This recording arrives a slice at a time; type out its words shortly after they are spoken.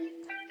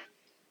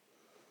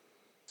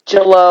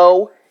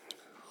Jello.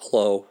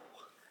 Hello.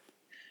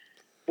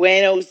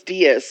 Buenos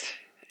dias.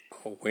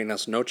 Oh,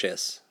 buenas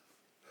noches.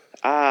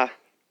 Ah,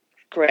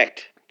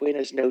 correct.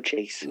 Buenos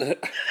noches.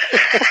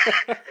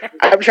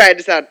 I'm trying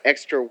to sound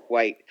extra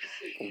white.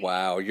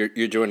 Wow, you're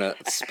doing a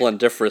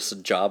splendiferous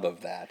job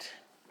of that.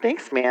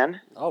 Thanks, man.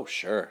 Oh,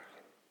 sure.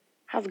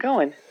 How's it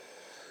going?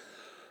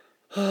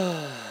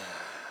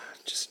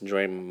 Just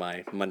enjoying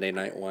my Monday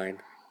night wine.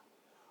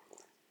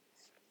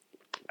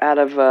 Out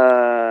of,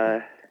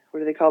 what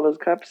do they call those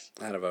cups?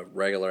 Out of a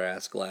regular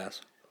ass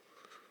glass.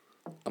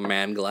 A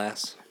man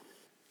glass.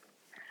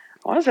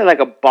 I want to say like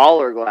a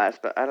baller glass,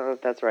 but I don't know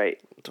if that's right.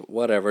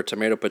 Whatever,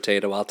 tomato,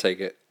 potato, I'll take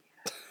it.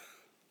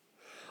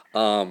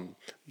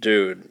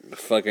 Dude,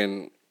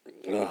 fucking,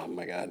 oh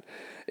my god.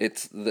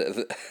 It's,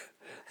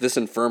 this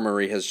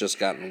infirmary has just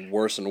gotten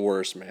worse and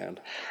worse, man.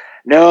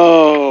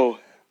 No.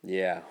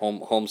 Yeah,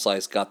 home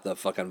slice got the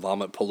fucking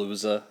vomit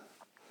palooza.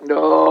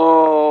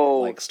 No.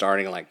 Like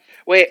starting like.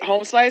 Wait,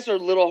 home slice or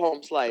little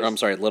home slice? I'm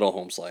sorry, little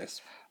home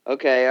slice.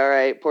 Okay, all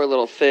right, poor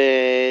little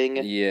thing.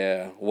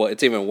 Yeah, well,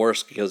 it's even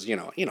worse because you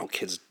know,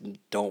 kids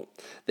don't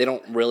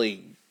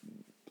really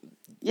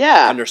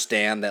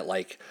understand that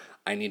like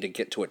I need to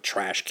get to a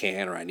trash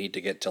can or I need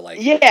to get to like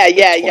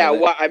yeah.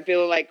 What, I'm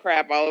feeling like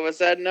crap all of a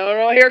sudden.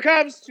 No, here it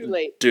comes. Too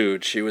late.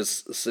 Dude, she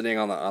was sitting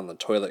on the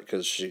toilet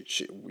because she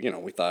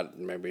we thought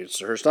maybe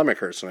it's her stomach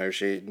hurts, so maybe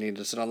she needed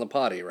to sit on the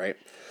potty, right?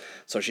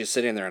 So she's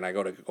sitting there, and I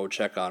go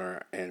check on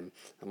her, and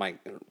I'm like,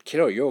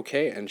 "Kiddo, you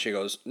okay?" And she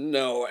goes,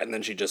 "No," and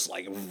then she just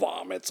like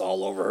vomits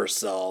all over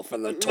herself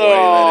and the toilet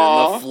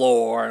and the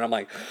floor, and I'm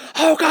like,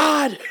 "Oh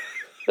God,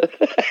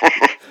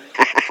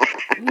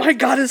 my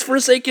God has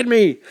forsaken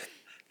me."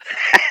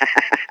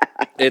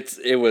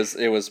 It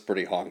was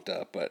pretty honked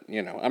up, but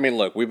I mean,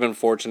 look, we've been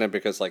fortunate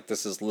because like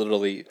this is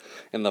literally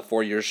in the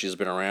 4 years she's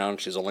been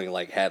around, she's only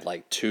like had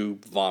like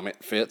 2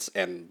 vomit fits,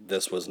 and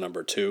this was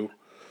number 2,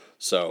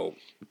 so.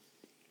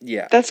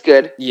 Yeah. That's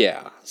good.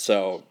 Yeah.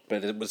 So,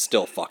 but it was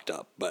still fucked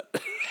up, but.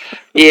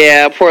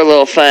 Yeah, poor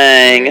little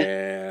thing.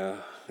 Yeah,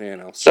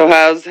 So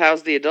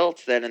how's the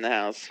adults then in the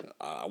house?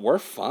 We're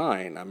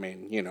fine. I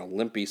mean,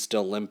 Limpy's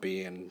still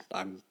limpy, and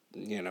I'm,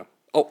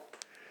 Oh,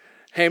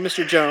 hey,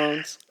 Mr.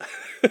 Jones.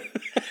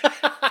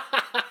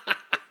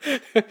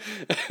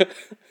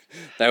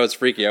 That was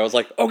freaky. I was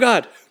like, oh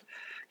God.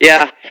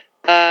 Yeah.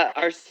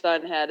 Our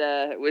son had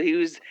he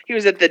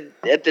was at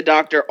the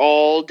doctor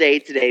all day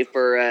today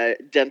for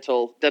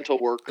dental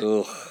work.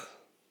 Ugh.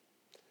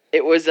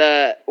 It was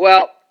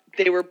well,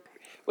 they were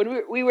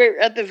when we were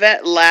at the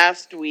vet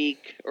last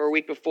week or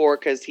week before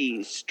because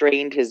he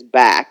strained his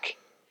back.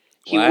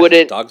 He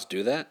wouldn't. Dogs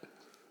do that?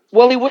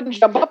 Well, he wouldn't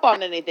jump up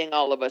on anything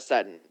all of a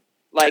sudden.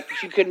 Like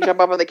she couldn't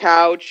jump up on the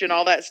couch and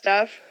all that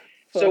stuff.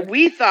 So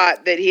we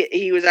thought that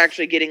he was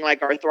actually getting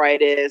like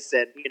arthritis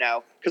and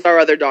because our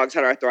other dogs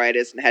had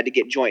arthritis and had to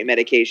get joint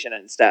medication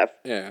and stuff.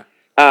 Yeah.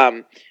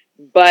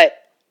 But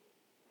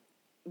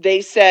they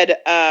said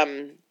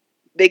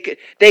they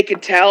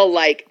could tell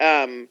like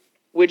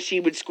when she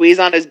would squeeze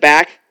on his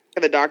back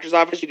at the doctor's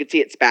office, you could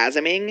see it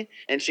spasming.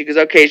 And she goes,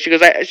 okay. She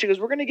goes,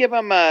 we're gonna give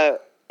him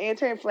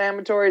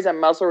anti-inflammatories and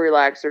muscle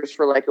relaxers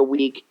for like a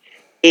week,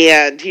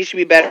 and he should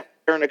be better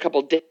in a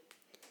couple days.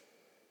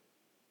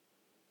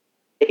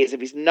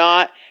 If he's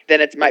not, then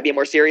it might be a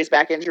more serious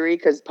back injury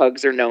because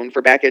pugs are known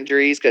for back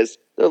injuries because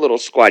they're little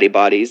squatty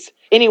bodies.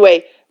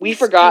 Anyway, we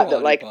forgot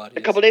that like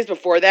a couple days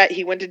before that,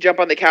 he went to jump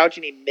on the couch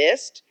and he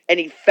missed and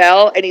he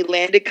fell and he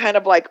landed kind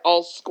of like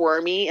all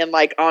squirmy and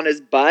like on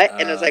his butt.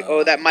 And I was like,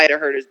 oh, that might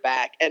have hurt his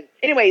back. And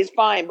anyway, he's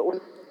fine. But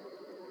when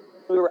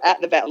we were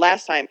at the vet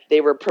last time,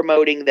 they were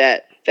promoting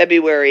that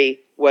February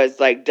was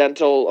like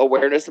dental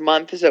awareness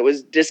month, so it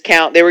was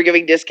discount. They were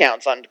giving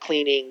discounts on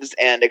cleanings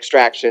and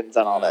extractions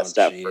and all that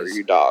stuff for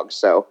your dog.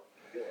 So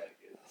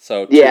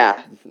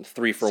yeah,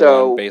 3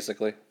 for 1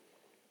 basically.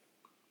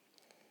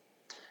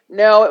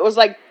 No, it was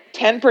like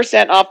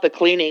 10% off the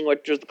cleaning,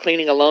 which was the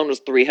cleaning alone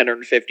was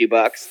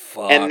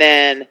 $350, and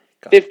then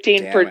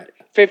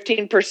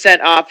 15%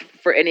 off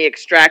for any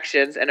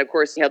extractions, and of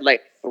course he had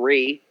like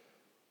 3,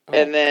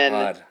 and then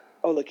God.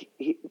 Oh look,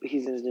 he's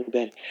in his new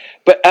bed,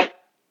 but.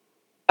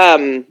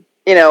 And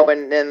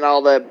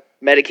all the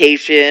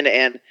medication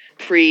and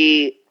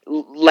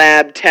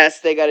pre-lab tests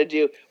they got to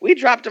do. We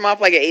dropped him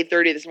off like at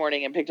 8:30 this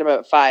morning and picked him up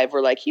at 5.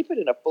 We're like, he put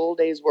in a full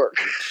day's work.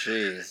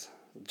 Jeez.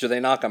 Do they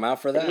knock him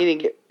out for that? He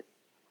didn't get.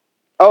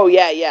 Oh,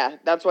 yeah.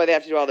 That's why they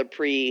have to do all the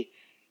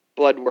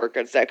pre-blood work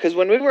and stuff. Because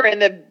when we were in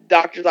the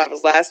doctor's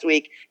office last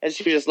week and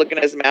she was just looking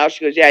at his mouth,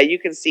 she goes, yeah, you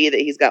can see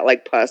that he's got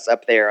like pus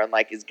up there on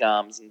like his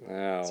gums and,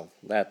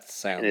 that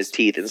sounds and his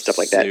teeth and stuff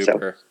like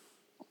super.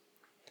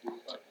 that.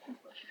 So.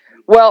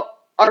 Well,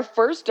 our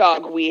first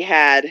dog we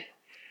had,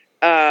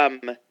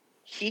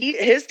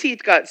 his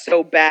teeth got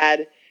so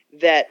bad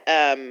that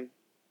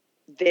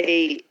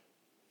they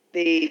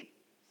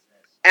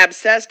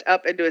abscessed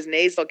up into his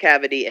nasal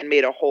cavity and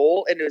made a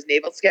hole into his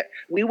nasal cavity.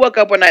 We woke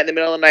up one night in the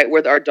middle of the night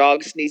with our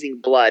dog sneezing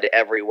blood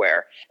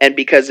everywhere, and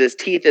because his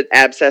teeth had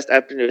abscessed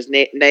up into his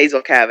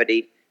nasal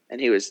cavity,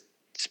 and he was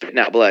spitting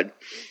out blood.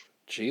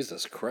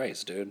 Jesus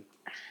Christ, dude.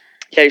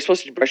 Yeah, you're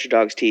supposed to brush your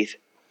dog's teeth.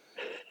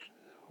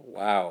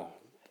 Wow.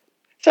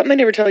 Something they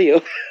never tell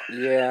you.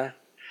 Yeah.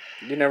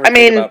 You never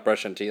think about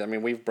brushing teeth. I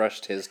mean, we've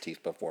brushed his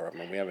teeth before. I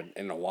mean, we haven't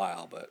in a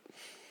while, but...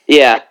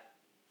 Yeah.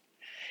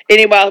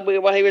 Anyway,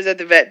 while he was at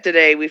the vet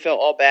today, we felt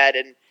all bad,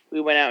 and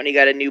we went out and he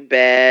got a new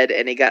bed,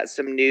 and he got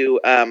some new,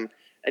 a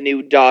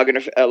new dog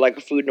and like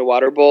a food and a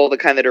water bowl, the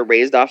kind that are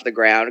raised off the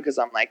ground, because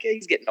I'm like, hey,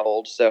 he's getting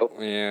old, so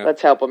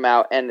let's help him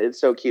out. And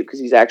it's so cute because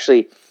he's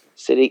actually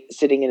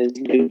sitting in his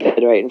new bed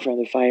right in front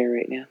of the fire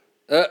right now.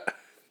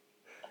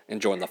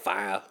 Enjoying the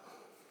fire.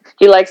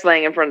 He likes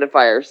laying in front of the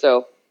fire,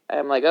 so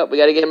I'm like, oh, we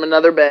got to get him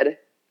another bed.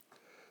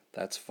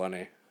 That's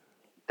funny.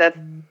 That's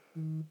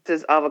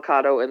his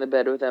avocado in the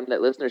bed with him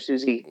that listener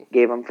Susie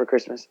gave him for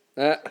Christmas.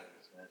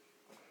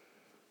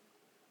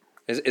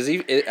 Is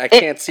he? I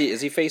can't see.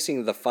 Is he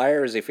facing the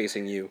fire or is he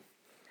facing you?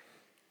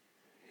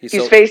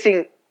 He's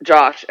facing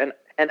Josh and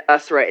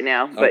us right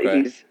now, but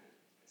he's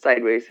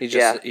sideways.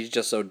 He's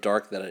just so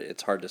dark that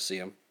it's hard to see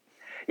him.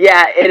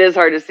 Yeah, it is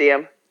hard to see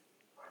him.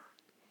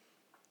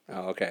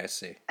 Oh, okay, I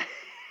see.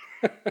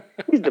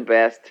 He's the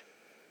best.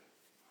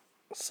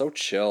 So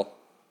chill.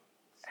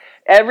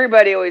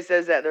 Everybody always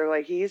says that. They're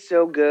like, he's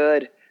so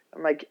good.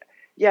 I'm like,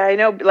 yeah, I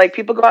know. Like,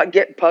 people go out and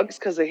get pugs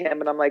because of him,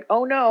 and I'm like,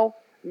 oh, no.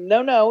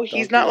 No,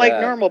 he's not like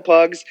normal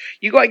pugs.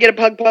 You go out and get a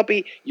pug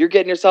puppy, you're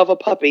getting yourself a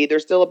puppy. They're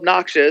still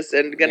obnoxious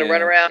and going to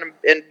run around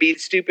and be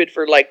stupid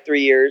for like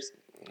 3 years.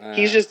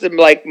 He's just the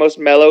like most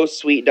mellow,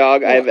 sweet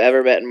dog I've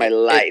ever met in my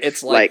life.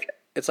 It's like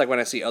when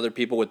I see other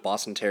people with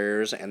Boston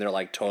Terriers and they're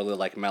like totally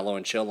like mellow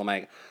and chill.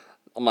 I'm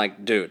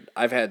like, dude,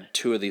 I've had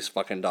 2 of these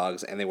fucking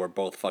dogs and they were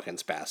both fucking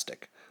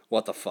spastic.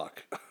 What the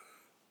fuck?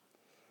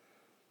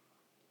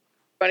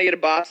 Trying to get a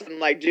Boston,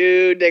 like,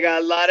 dude, they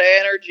got a lot of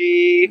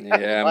energy.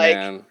 Yeah, like,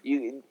 man.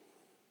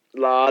 A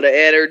lot of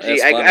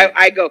energy.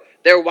 I go,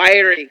 they're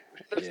wiry.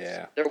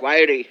 Yeah. They're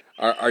wiry.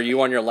 Are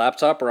you on your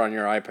laptop or on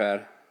your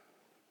iPad?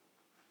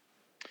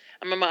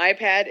 I'm on my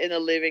iPad in the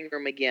living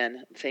room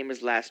again, same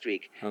as last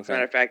week. Okay. As a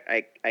matter of fact,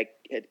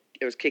 it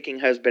was kicking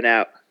husband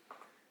out.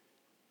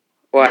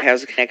 Well,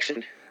 how's the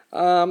connection?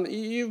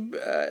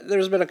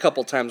 There's been a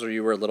couple times where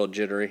you were a little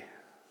jittery.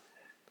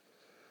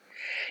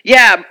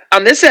 Yeah,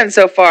 on this end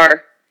so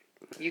far,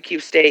 you're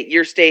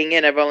staying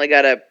in. I've only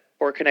got a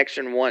poor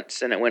connection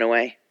once, and it went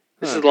away.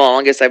 This is the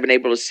longest I've been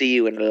able to see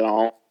you in a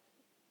long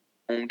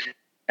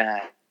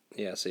time.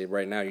 Yeah, see,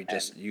 right now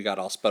you got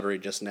all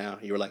sputtery just now.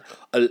 You were like,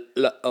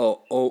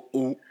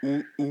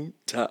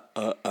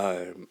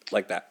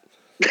 like that,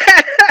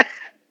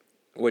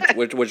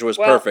 which was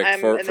perfect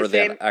for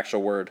the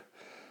actual word.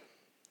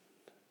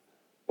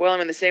 Well,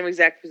 I'm in the same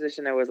exact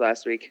position I was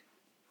last week.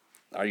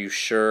 Are you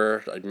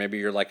sure? Maybe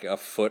you're like a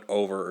foot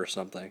over or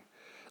something.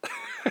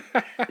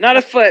 Not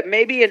a foot,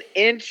 maybe an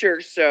inch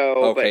or so,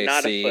 okay, but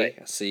not a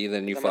foot. See,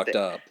 then you fucked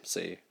up.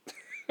 See.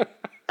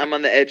 I'm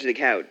on the edge of the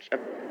couch.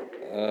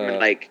 I'm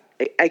like,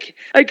 I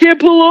can't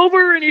pull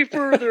over any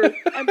further.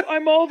 I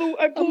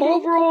pulled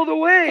over all the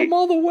way. I'm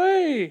all the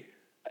way.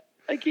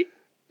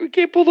 We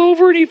can't pull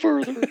over any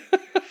further.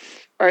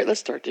 All right, let's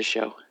start this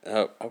show.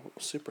 Oh,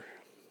 super.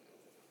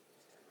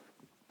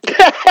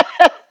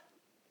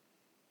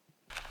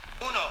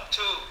 Uno,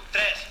 two,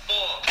 tres, four.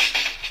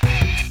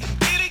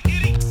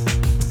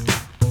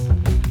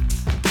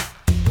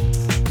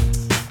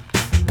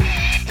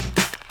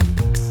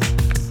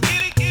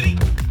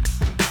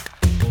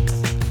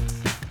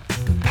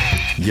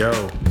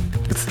 Yo,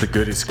 it's the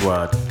Goody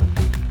Squad.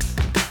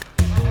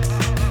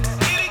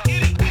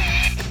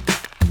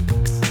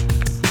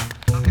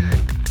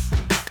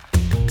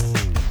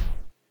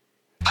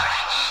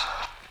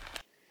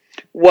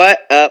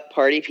 What up,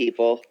 party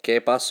people?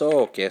 ¿Qué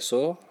pasó,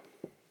 queso?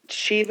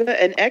 Cheeba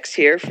and X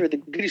here for the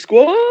Goody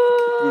Squad.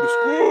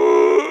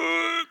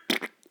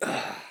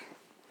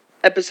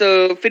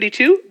 Episode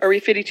 52? Are we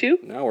 52?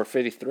 No, we're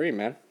 53,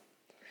 man.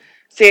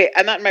 See,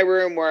 I'm not in my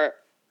room where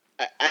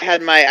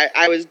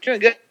I was doing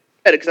good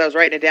because I was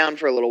writing it down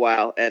for a little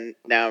while, and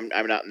now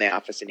I'm not in the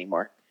office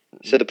anymore.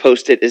 So the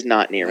Post-it is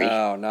not near me.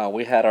 No,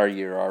 we had our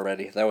year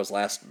already. That was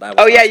last.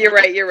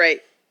 You're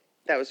right.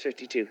 That was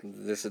 52.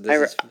 This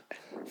is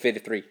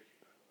 53.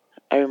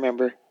 I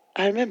remembered.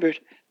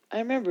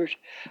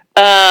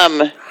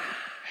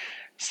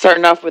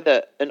 Starting off with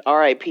an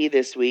RIP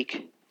this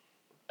week.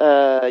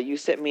 You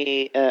sent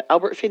me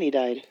Albert Finney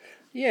died.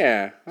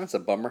 Yeah, that's a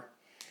bummer.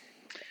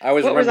 I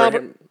always remember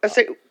him.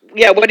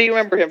 What do you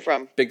remember him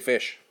from? Big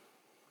Fish.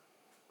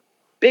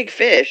 Big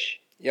Fish?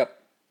 Yep.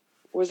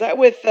 Was that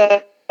with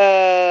Ewan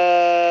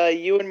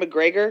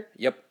McGregor?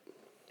 Yep.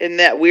 In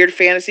that weird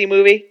fantasy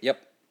movie?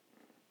 Yep.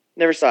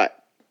 Never saw it.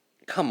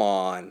 Come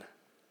on.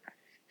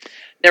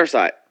 Never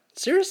saw it.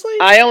 Seriously?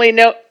 I only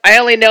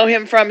know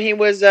him from he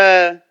was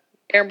Aaron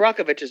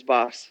Brockovich's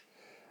boss.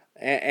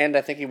 And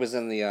I think he was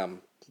in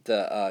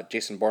the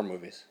Jason Bourne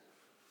movies.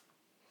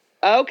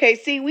 Okay,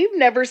 see, we've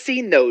never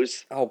seen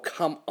those. Oh,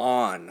 come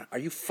on. Are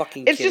you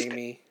fucking kidding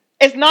me?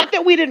 It's not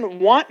that we didn't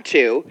want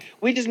to.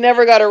 We just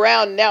never got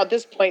around. Now, at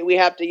this point, we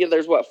have to,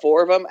 there's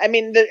 4 of them? I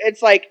mean,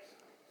 it's like,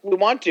 we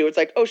want to. It's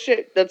like, oh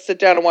shit, let's sit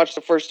down and watch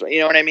the first one. You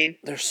know what I mean?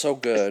 They're so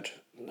good.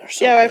 They're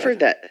so Yeah, good. I've heard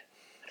that.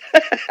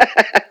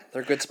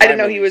 They're good spy I didn't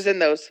know movies. he was in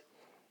those.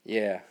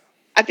 Yeah.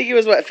 I think he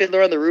was,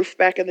 Fiddler on the Roof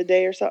back in the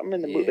day or something,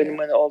 in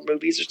one of the old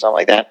movies or something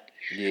like that.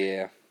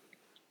 Yeah.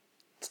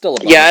 Still a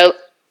bummer. Yeah,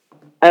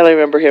 I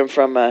remember him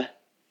from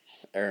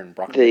Erin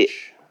Brockovich.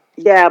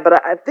 Yeah,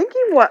 but I think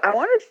I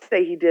wanted to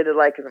say he did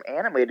like some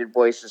animated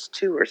voices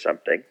too or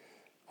something.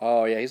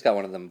 Oh, yeah, he's got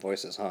one of them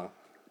voices, huh?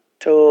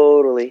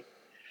 Totally.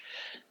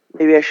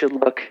 Maybe I should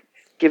look.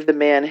 Give the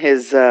man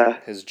his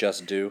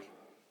just due.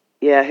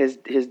 Yeah, his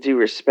due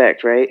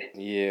respect, right?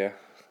 Yeah.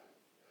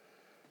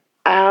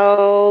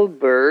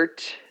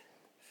 Albert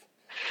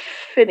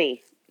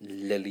Finney.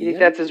 Lillian? You think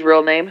that's his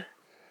real name?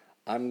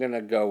 I'm going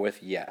to go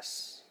with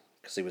yes,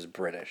 because he was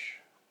British.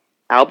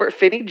 Albert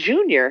Finney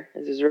Jr.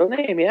 is his real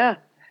name, yeah.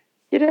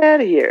 Get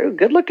out of here.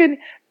 Good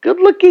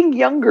looking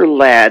younger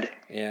lad.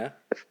 Yeah?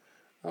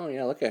 Oh,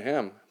 yeah, look at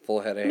him. Full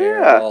head of Yeah.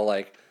 hair, all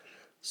like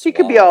suave. He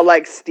could be all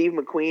like Steve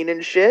McQueen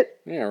and shit.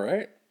 Yeah,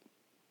 right?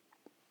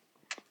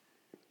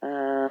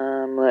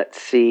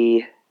 Let's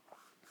see.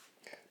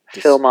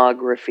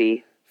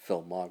 Filmography.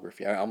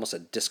 I almost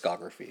said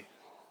discography.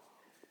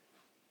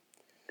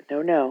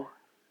 No.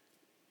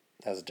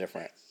 That's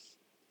different.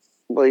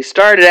 Well, he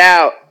started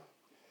out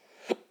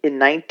in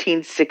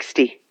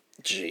 1960.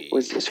 Jeez.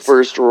 Was his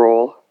first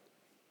role.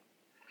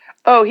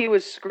 Oh, he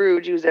was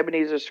Scrooge. He was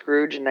Ebenezer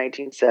Scrooge in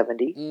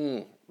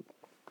 1970.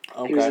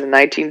 Okay. He was in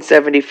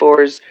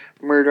 1974's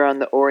Murder on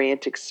the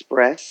Orient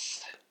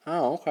Express.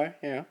 Oh, okay,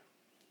 yeah.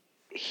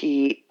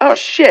 Oh,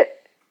 shit.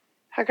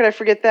 How could I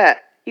forget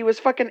that? He was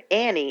fucking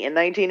Annie in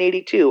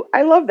 1982.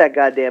 I love that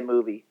goddamn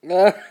movie.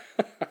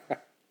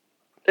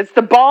 It's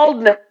the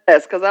baldness,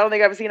 because I don't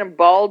think I've seen him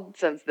bald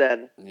since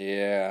then.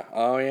 Yeah.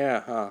 Oh,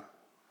 yeah, huh.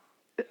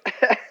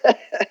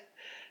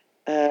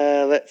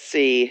 Let's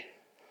see.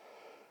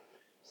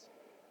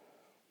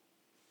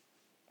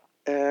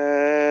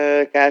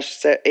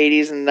 Gosh,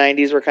 80s and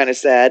 90s were kind of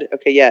sad.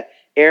 Okay, yeah.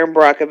 Erin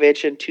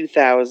Brockovich in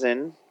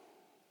 2000.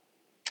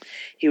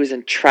 He was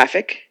in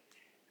Traffic,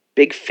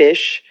 Big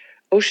Fish,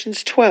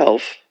 Ocean's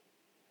 12,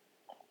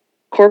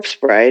 Corpse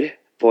Bride,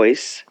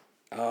 voice.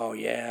 Oh,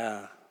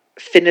 yeah.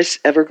 Finis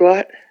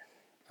Everglot.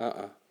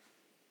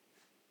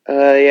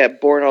 Yeah,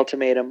 Born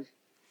Ultimatum.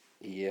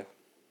 Yeah.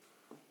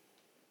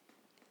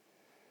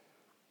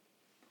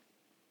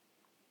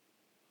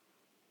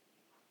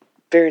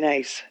 Very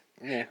nice.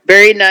 Yeah.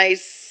 Very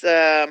nice.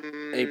 A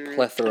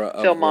plethora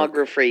of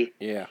filmography. Work.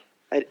 Yeah.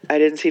 I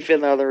didn't see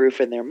Fiddler on the Roof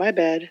in there. My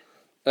bad.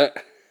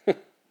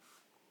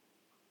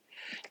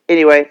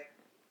 Anyway,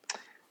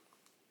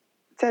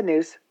 sad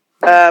news.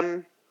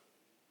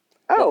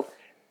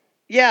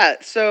 Yeah.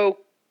 So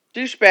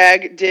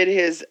douchebag did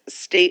his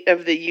State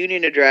of the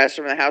Union address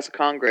from the House of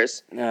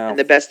Congress, and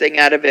the best thing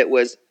out of it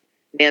was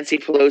Nancy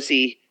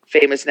Pelosi,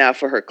 famous now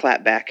for her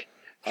clapback,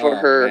 for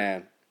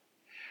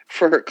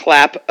her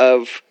clap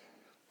of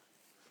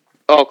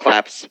all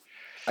claps.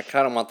 I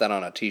kind of want that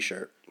on a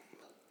T-shirt.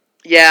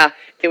 Yeah,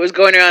 it was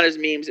going around as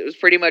memes. It was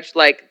pretty much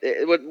like,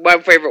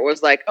 my favorite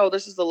was like, oh,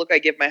 this is the look I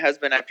give my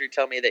husband after he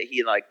tell me that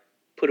he like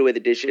put away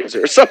the dishes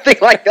or something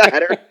like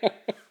that,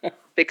 or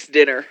fix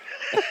dinner.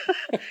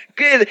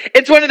 Good.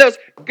 It's one of those,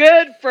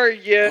 good for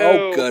you.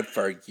 Oh, good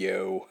for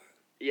you.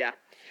 Yeah.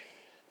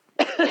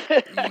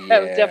 That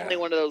was definitely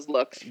one of those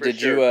looks.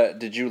 Did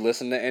you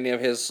listen to any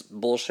of his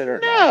bullshit or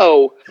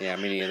no? Yeah,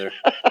 me neither.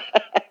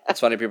 It's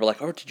funny. People are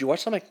like, "Oh, did you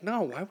watch something?" Like,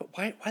 no.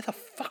 Why the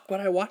fuck would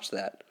I watch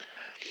that?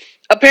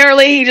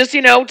 Apparently, he just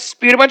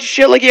spewed a bunch of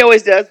shit like he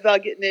always does,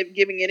 without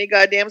giving any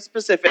goddamn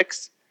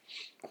specifics,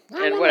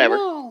 and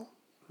whatever.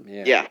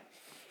 Yeah.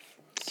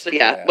 So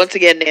yeah, once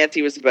again,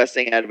 Nancy was the best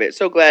thing out of it.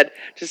 So glad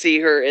to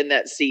see her in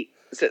that seat,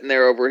 sitting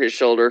there over his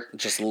shoulder,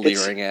 just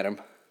leering at him.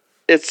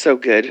 It's so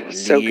good.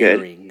 So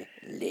good.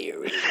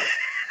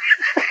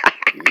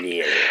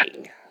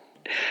 Leering.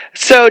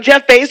 So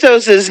Jeff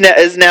Bezos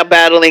is now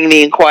battling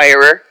the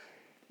Inquirer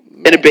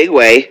in a big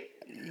way.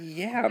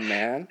 Yeah,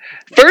 man.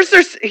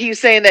 First, he's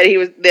saying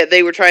that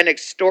they were trying to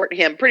extort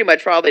him, pretty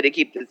much probably to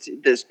keep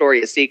the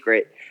story a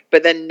secret.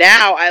 But then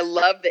now, I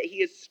love that he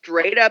is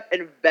straight up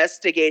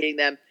investigating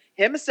them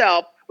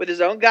himself with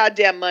his own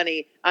goddamn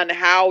money on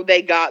how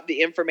they got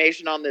the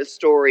information on this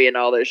story and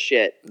all this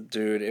shit.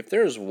 Dude, if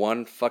there's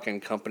one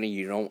fucking company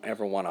you don't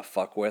ever want to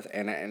fuck with,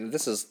 and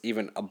this is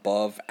even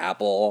above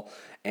Apple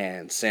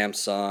and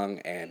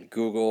Samsung and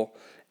Google,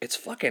 it's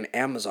fucking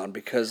Amazon,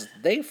 because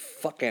they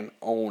fucking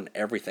own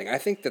everything. I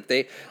think that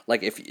they,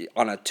 like, if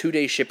on a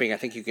 2-day shipping, I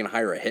think you can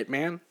hire a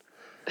hitman.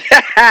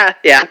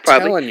 Yeah,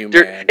 probably. Telling you,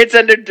 man. It's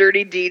under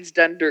dirty deeds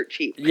done dirt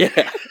cheap.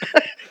 Yeah.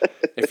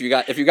 If you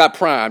got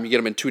Prime, you get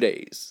them in 2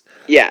 days.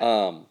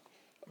 Yeah.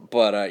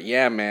 But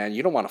yeah, man,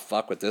 you don't want to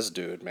fuck with this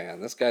dude, man.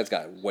 This guy's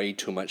got way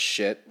too much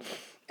shit.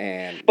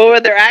 And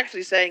what they're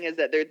actually saying is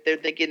that they're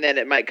thinking that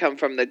it might come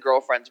from the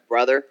girlfriend's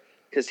brother,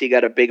 because he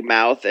got a big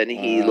mouth and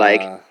he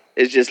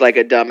is just like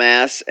a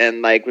dumbass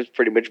and like was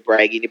pretty much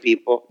bragging to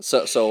people.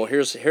 So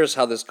here's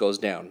how this goes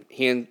down.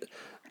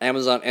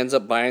 Amazon ends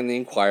up buying the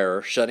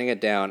Inquirer, shutting it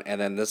down,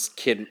 and then this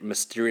kid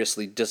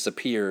mysteriously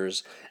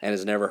disappears and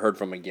is never heard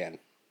from again.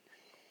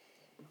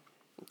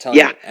 telling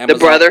you, Amazon, the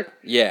brother.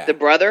 Yeah. The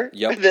brother?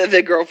 Yep.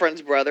 The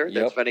girlfriend's brother.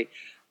 Yep. That's funny.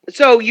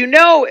 So,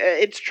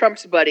 it's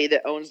Trump's buddy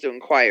that owns the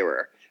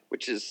Inquirer,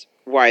 which is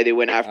why they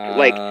went after,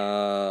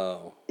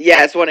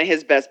 yeah, it's one of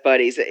his best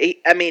buddies.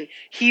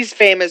 He's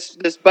famous.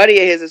 This buddy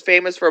of his is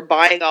famous for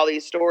buying all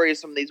these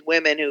stories from these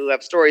women who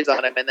have stories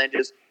on him and then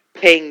just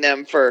paying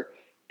them for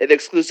the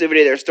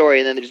exclusivity of their story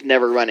and then they're just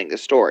never running the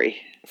story.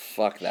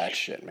 Fuck that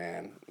shit,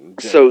 man.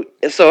 So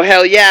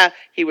hell yeah,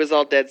 he was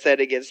all dead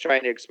set against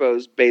trying to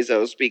expose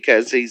Bezos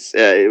because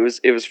it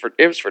was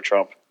for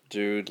Trump.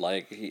 Dude,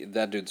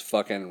 that dude's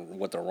fucking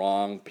with the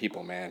wrong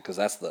people, man. Because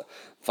that's the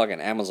fucking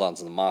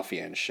Amazon's the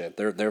mafia and shit.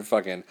 They're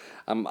fucking.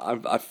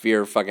 I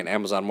fear fucking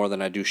Amazon more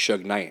than I do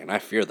Suge Knight, and I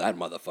fear that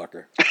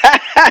motherfucker.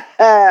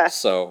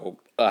 So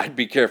I'd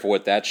be careful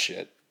with that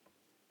shit.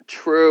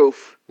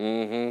 Truth.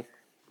 Mm-hmm.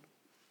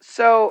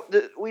 So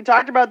we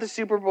talked about the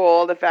Super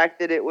Bowl, the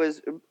fact that it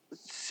was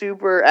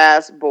super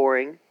ass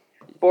boring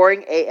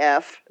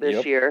AF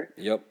this year.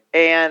 Yep.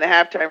 And the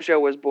halftime show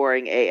was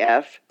boring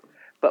AF.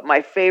 But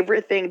my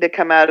favorite thing to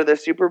come out of the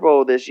Super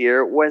Bowl this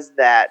year was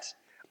that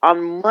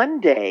on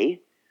Monday,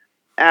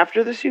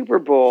 after the Super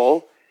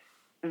Bowl,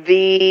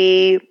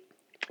 the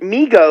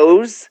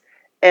Migos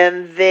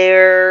and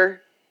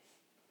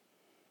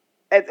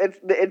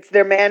it's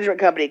their management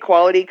company,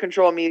 Quality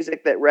Control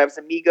Music, that revs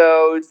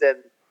Amigos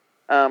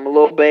and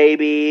Lil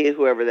Baby,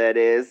 whoever that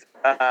is,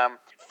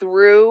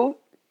 threw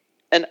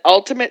an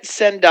ultimate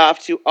send-off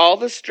to all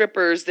the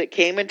strippers that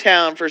came in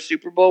town for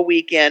Super Bowl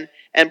weekend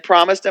and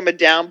promised them a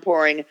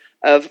downpouring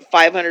of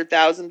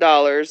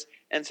 $500,000.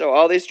 And so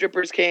all these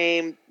strippers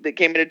came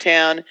into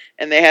town,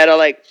 and they had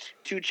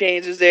 2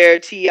 Chainz was there,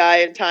 T.I.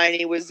 and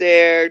Tiny was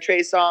there,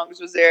 Trey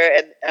Songz was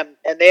there,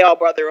 and they all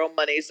brought their own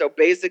money. So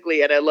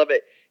basically, and I love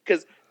it,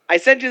 because I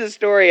sent you the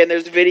story, and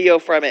there's video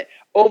from it.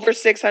 Over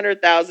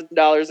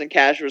 $600,000 in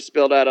cash was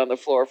spilled out on the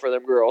floor for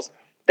them girls.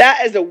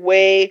 That is a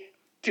way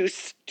to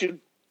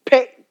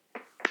pay.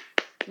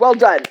 Well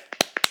done.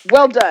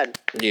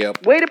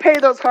 Yep. Way to pay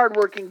those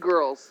hardworking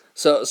girls.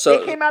 So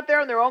they came out there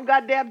on their own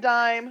goddamn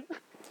dime.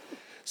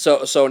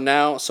 So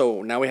now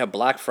we have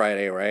Black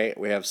Friday, right?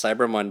 We have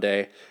Cyber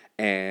Monday,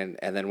 and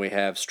then we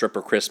have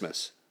Stripper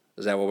Christmas.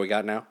 Is that what we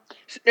got now?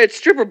 It's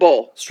Stripper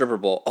Bowl. Stripper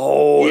Bowl.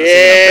 Oh, yeah, it's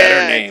a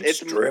better name.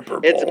 Stripper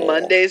Bowl. It's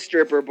Monday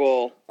Stripper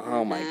Bowl.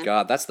 Oh my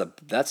God, that's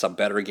a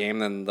better game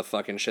than the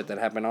fucking shit that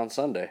happened on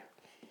Sunday.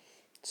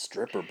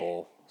 Stripper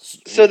Bowl.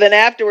 So then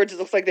afterwards, it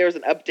looks like there was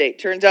an update.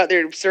 Turns out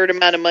the absurd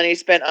amount of money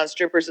spent on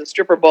strippers at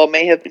Stripper Bowl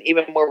may have been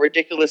even more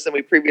ridiculous than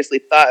we previously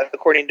thought,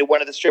 according to one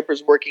of the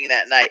strippers working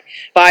that night.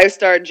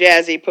 5-star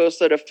Jazzy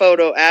posted a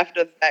photo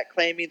after that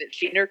claiming that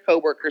she and her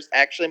coworkers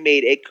actually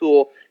made a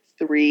cool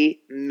 $3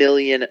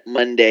 million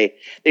Monday.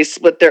 They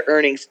split their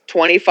earnings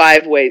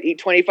 25 ways.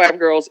 25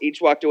 girls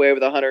each walked away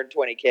with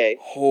 $120K.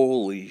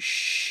 Holy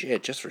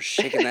shit! Just for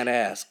shaking that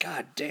ass.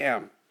 God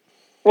damn.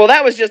 Well,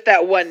 that was just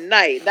that one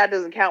night. That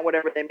doesn't count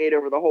whatever they made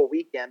over the whole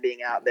weekend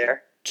being out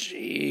there.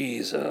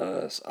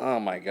 Jesus. Oh,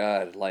 my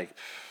God.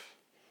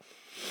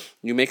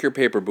 You make your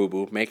paper,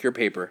 boo-boo. Make your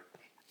paper.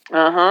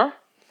 Uh-huh.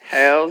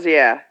 Hells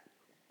yeah.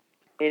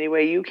 Any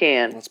way you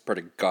can. That's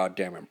pretty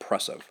goddamn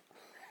impressive.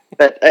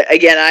 But,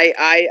 again,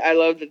 I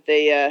love that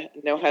they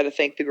know how to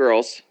thank the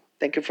girls.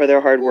 Thank you for their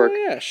hard work.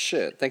 Oh, yeah,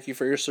 shit. Thank you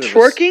for your service.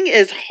 Twerking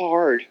is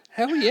hard.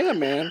 Hell yeah,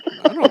 man.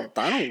 I don't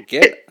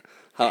get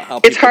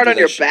how it's hard on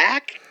your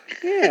back?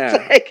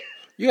 Yeah.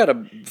 You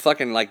gotta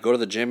fucking go to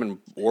the gym and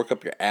work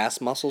up your ass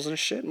muscles and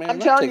shit, man. I'm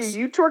telling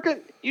you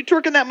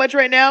twerking that much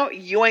right now,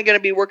 you ain't gonna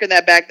be working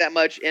that back that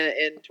much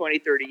in 20,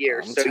 30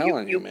 years. I'm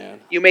telling you,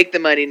 man. You make the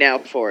money now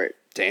for it.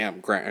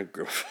 Damn,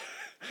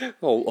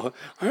 oh,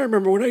 I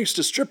remember when I used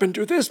to strip and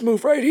do this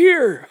move right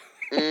here.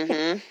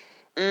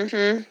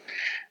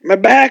 My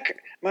back,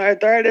 my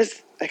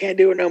arthritis, I can't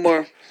do it no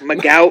more. My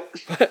gout.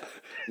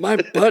 My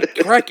butt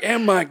crack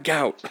and my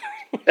gout.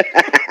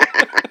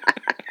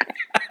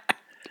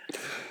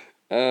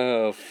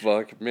 Oh,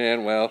 fuck,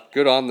 man. Well,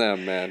 good on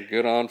them, man.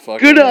 Good on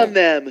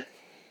them.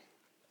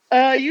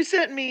 You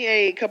sent me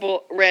a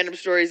couple random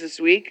stories this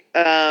week.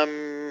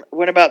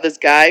 What about this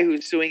guy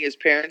who's suing his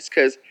parents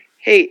because,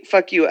 hey,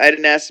 fuck you, I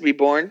didn't ask to be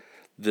born?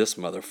 This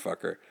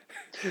motherfucker.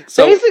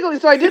 So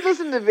I did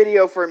listen to the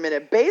video for a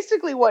minute.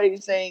 Basically what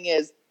he's saying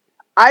is,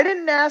 I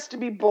didn't ask to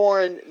be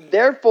born,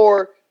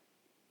 therefore,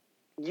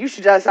 you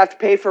should just have to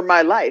pay for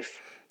my life.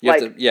 You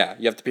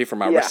have to pay for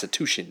my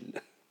restitution.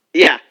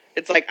 Yeah.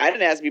 It's like, I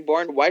didn't ask to be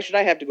born. Why should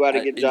I have to go out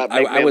and get a job,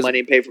 make my money,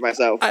 and pay for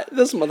myself?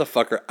 This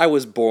motherfucker, I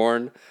was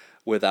born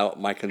without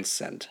my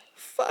consent.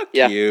 Fuck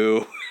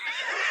you.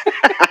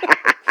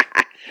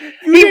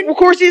 Of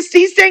course,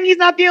 he's saying he's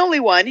not the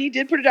only one. He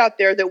did put it out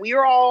there that we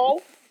are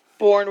all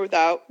born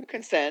without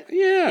consent.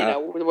 Yeah.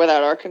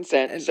 Without our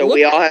consent. So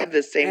we all have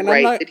the same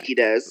right that he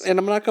does. And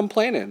I'm not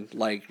complaining.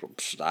 I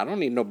don't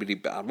need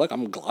nobody. Look,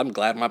 I'm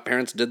glad my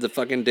parents did the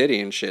fucking ditty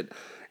and shit.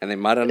 And they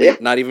might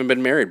have not even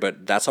been married,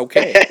 but that's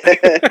okay.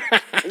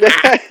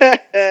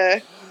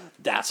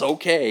 That's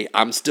okay.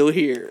 I'm still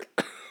here.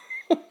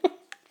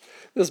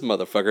 This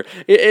motherfucker.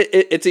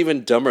 It's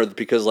even dumber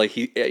because like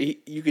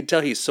you can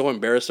tell he's so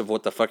embarrassed of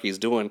what the fuck he's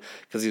doing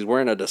because he's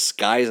wearing a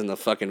disguise in the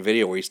fucking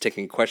video where he's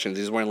taking questions.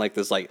 He's wearing like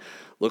this like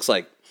looks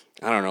like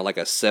I don't know like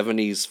a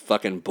 70s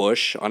fucking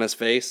bush on his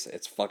face.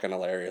 It's fucking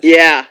hilarious.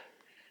 Yeah.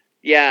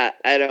 Yeah,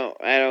 I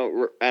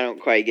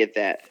don't quite get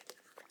that.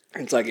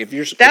 It's like if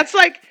you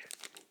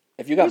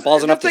got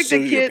balls enough to like sue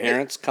your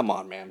parents, come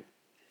on, man.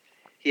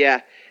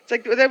 Yeah. It's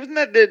like, wasn't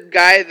that the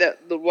guy that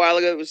a while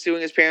ago was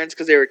suing his parents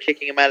because they were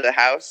kicking him out of the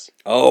house?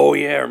 Oh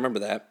yeah, I remember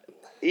that.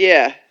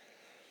 Yeah.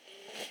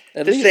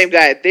 The same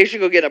guy. They should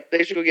go get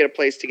a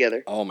place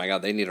together. Oh my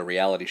god, they need a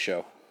reality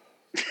show.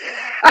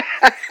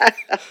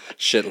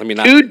 Shit, let me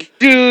not. Two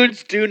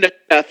dudes do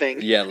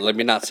nothing. Yeah, let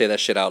me not say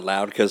that shit out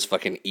loud because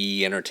fucking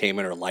E!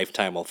 Entertainment or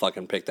Lifetime will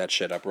fucking pick that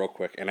shit up real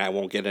quick, and I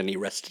won't get any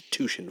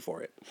restitution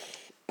for it.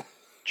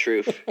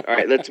 Truth. All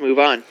right, let's move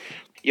on.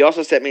 You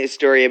also sent me a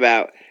story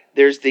about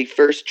there's the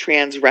first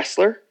trans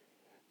wrestler.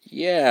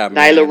 Yeah,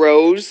 man. Nyla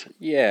Rose.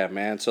 Yeah,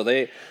 man. So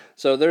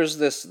there's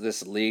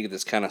this league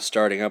that's kind of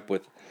starting up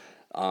with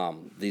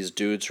these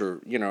dudes who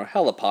are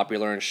hella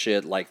popular and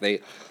shit. Like they're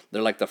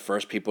like the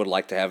first people to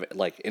like to have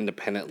like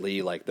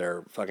independently like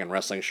their fucking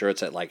wrestling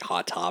shirts at like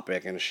Hot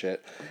Topic and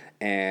shit.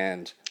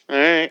 And all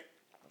right.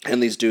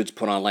 And these dudes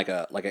put on like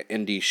an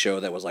indie show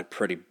that was like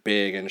pretty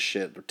big and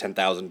shit,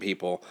 10,000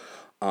 people,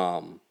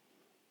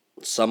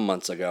 some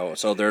months ago.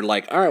 So they're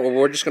like, all right, well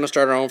we're just gonna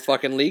start our own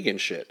fucking league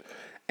and shit.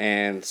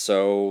 And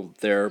so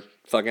they're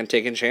fucking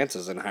taking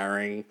chances and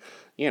hiring,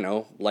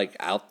 like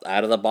out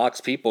of the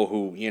box people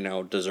who,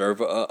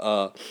 deserve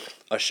a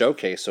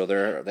showcase. So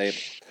they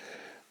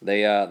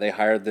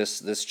hired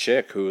this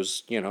chick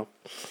who's,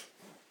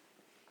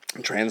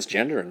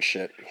 transgender and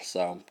shit.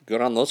 So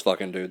good on those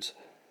fucking dudes.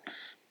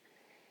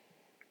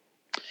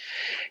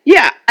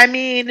 Yeah, I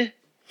mean,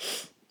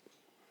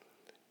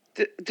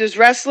 does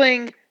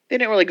wrestling? They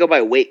didn't really go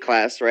by weight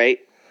class, right?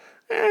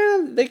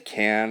 They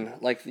can,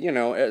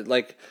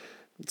 it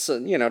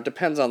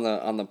depends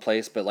on the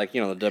place, but the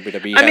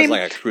WWE has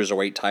like a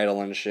cruiserweight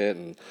title and shit,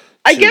 and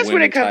I guess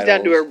when it comes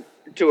down to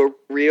a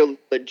real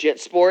legit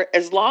sport,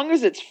 as long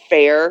as it's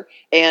fair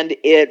and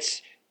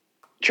it's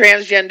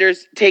transgenders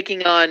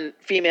taking on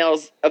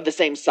females of the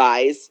same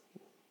size,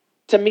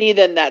 to me,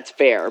 then that's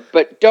fair.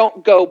 But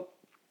don't go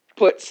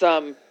put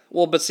some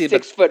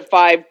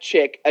 6'5"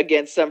 chick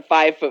against some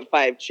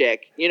 5'5"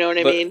 chick. You know what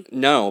I mean?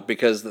 No,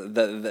 because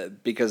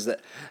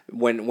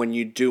when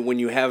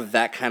you have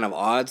that kind of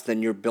odds,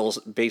 then you're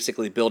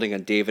basically building a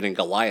David and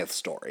Goliath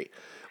story.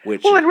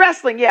 In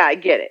wrestling, yeah, I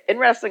get it.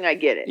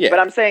 Yeah. But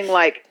I'm saying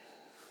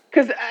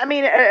because I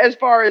mean, as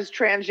far as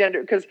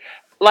transgender, because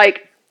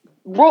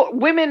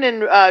women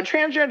and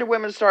transgender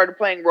women started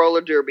playing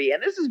roller derby,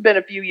 and this has been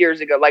a few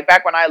years ago. Like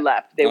back when I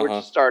left, they were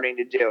just starting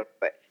to do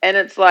it, and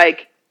it's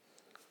like.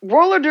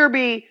 Roller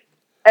derby,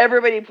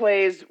 everybody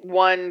plays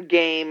one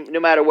game no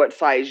matter what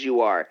size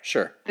you are.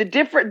 Sure.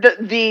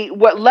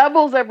 What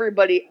levels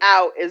everybody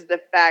out is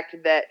the fact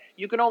that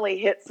you can only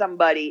hit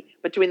somebody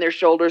between their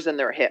shoulders and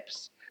their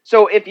hips.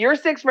 So if you're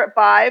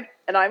 6'5"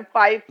 and I'm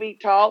 5 feet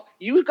tall,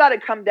 you've got to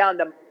come down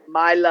to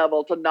my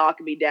level to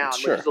knock me down,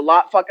 sure. Which is a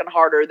lot fucking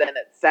harder than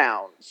it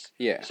sounds.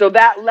 Yeah. So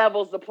that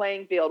levels the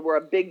playing field where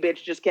a big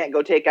bitch just can't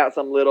go take out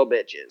some little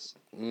bitches.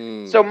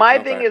 So my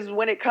thing is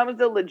when it comes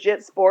to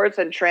legit sports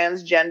and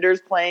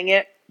transgenders playing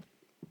it,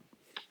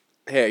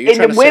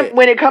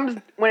 when it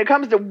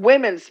comes to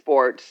women's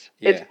sports,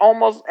 it's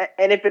almost,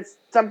 and if it's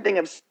something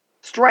of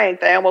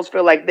strength, I almost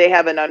feel like they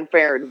have an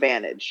unfair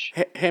advantage.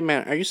 Hey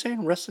man, are you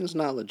saying wrestling's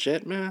not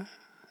legit, man?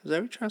 Is that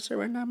what you're trying to say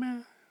right now,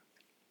 man?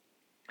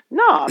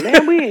 No,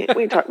 man, we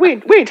ain't talk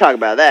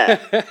about that.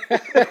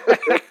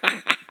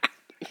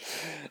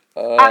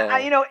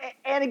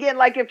 And again,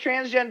 like if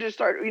transgenders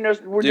start,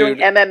 we're doing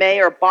MMA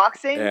or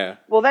boxing. Yeah.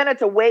 Well, then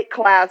it's a weight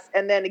class,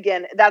 and then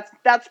again,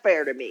 that's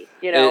fair to me.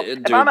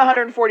 If I'm a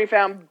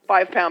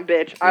 145-pound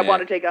bitch, I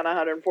want to take on a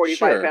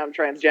 145-pound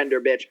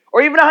transgender bitch,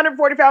 or even a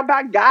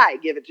 145-pound guy.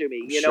 Give it to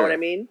me. You know what I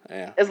mean?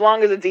 Yeah. As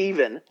long as it's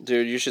even.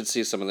 Dude, you should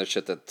see some of the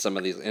shit that some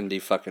of these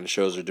indie fucking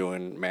shows are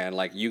doing, man.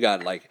 Like you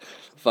got like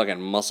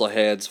fucking muscle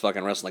heads,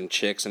 fucking wrestling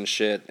chicks and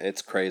shit.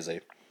 It's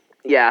crazy.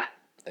 Yeah.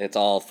 It's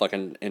all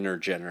fucking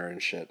intergender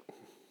and shit.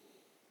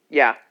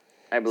 Yeah,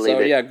 I believe it.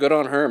 So, yeah, good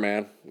on her,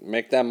 man.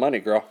 Make that money,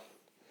 girl.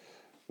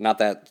 Not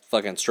that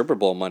fucking stripper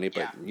bowl money,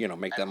 but,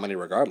 make that money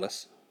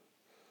regardless.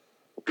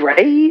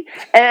 Right?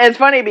 And it's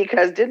funny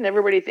because didn't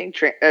everybody think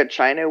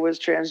China was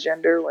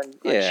transgender when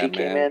she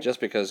came in? Just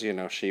because,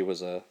 she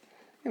was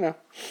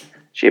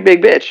she a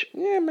big bitch.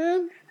 Yeah,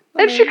 man.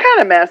 She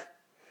kind of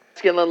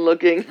masculine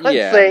looking.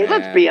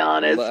 Let's be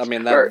honest. I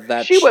mean,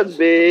 she was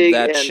big.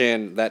 That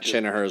chin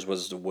of hers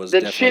was the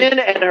definitely... chin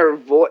and her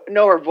voice.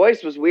 No, her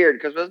voice was weird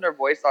because wasn't her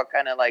voice all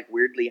kind of like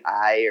weirdly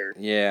high or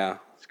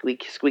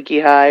squeaky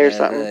high or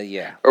something?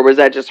 Yeah. Or was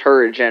that just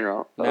her in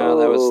general? No,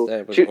 that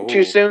was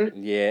too soon.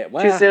 Yeah,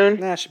 too soon.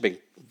 Nah, she's been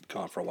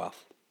gone for a while.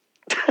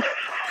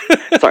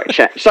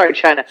 Sorry,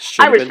 China.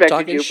 I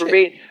respected you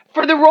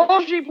For the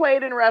role she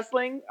played in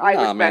wrestling, I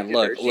respected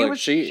her.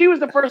 She was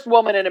the first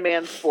woman in a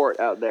man's sport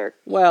out there.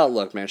 Well,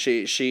 look, man,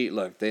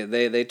 look,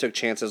 they took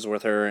chances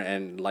with her,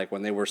 and like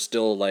when they were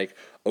still like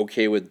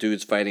okay with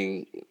dudes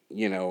fighting,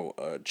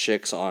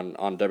 chicks on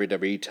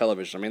WWE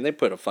television. I mean, they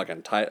put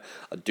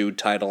a dude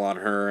title on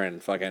her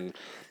and fucking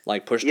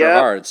like pushed her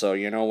hard. So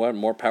you know what?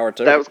 More power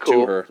to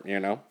her.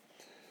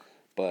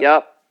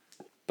 But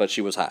but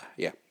she was hot.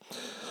 Yeah.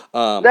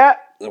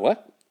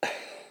 What?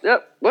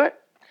 Yep. What?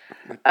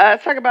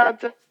 Let's talk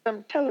about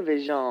some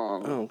television.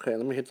 Oh, okay.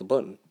 Let me hit the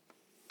button.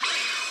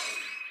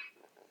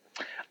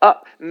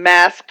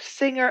 Masked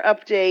Singer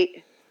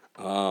update.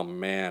 Oh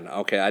man.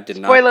 Okay, I did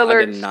not. Spoiler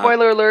alert!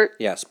 Spoiler alert!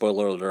 Yeah,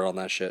 spoiler alert on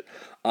that shit.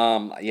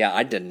 Yeah,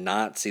 I did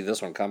not see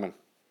this one coming.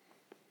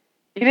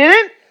 You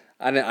didn't?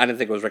 I didn't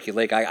think it was Ricky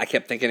Lake. I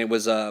kept thinking it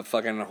was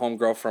fucking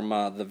homegirl from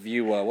The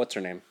View. What's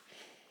her name?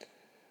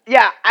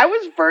 Yeah, I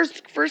was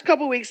first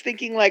couple weeks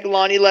thinking like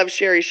Lonnie Loves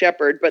Sherry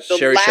Shepherd, but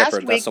Sherry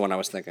Shepherd, that's the one I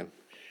was thinking.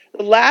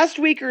 The last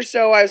week or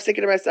so, I was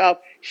thinking to myself,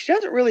 she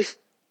doesn't really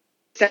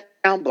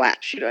sound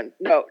black. She doesn't.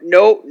 No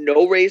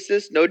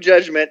racist, no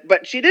judgment,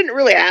 but she didn't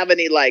really have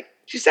any like.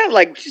 She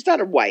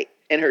sounded white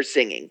in her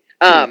singing.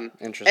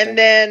 Interesting. And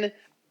then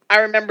I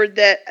remembered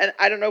that, and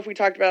I don't know if we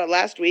talked about it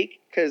last week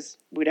because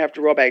we'd have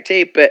to roll back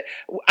tape, but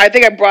I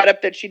think I brought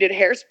up that she did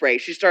Hairspray.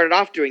 She started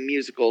off doing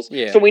musicals,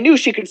 so we knew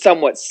she could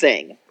somewhat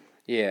sing.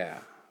 Yeah.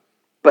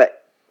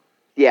 But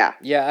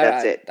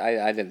that's it.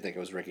 I didn't think it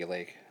was Ricky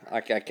Lake. I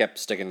kept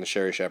sticking to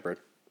Sherry Shepherd.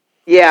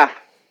 Yeah,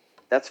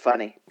 that's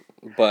funny.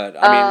 But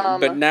I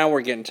mean, but now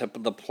we're getting to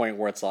the point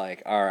where it's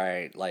like, all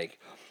right, like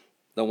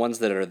the ones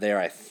that are there,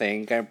 I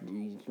think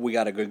we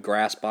got a good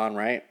grasp on,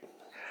 right?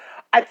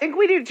 I think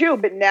we do too.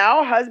 But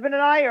now, husband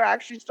and I are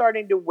actually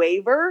starting to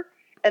waver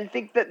and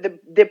think that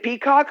the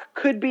Peacock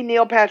could be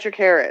Neil Patrick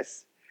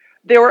Harris.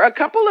 There were a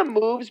couple of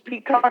moves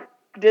Peacock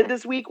did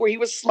this week where he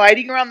was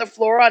sliding around the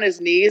floor on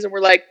his knees, and we're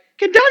like,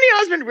 can Donny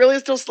Osmond really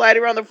still slide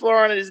around the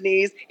floor on his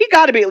knees? He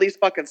got to be at least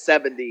fucking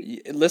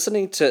 70.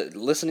 Listening to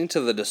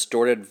the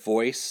distorted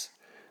voice,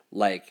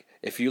 like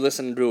if you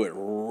listen to it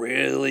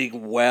really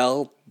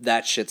well,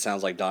 that shit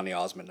sounds like Donny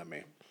Osmond to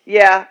me.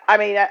 Yeah, I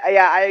mean,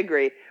 I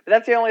agree, but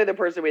that's the only other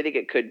person we think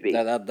it could be.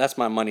 That's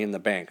my money in the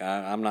bank.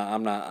 I'm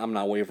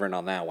not wavering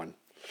on that one.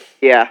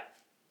 Yeah.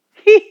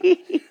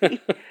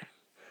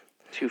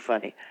 Too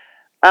funny.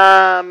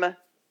 I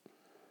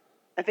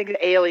think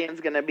the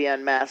alien's gonna be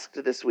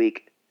unmasked this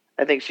week.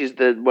 I think she's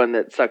the one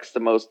that sucks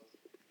the most.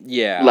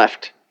 Yeah.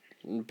 Left.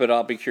 But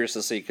I'll be curious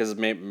to see because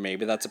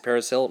maybe that's a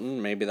Paris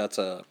Hilton. Maybe that's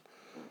a.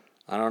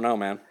 I don't know,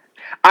 man.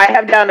 I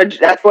have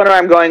that's one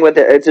I'm going with.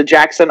 It's a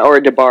Jackson or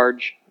a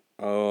DeBarge.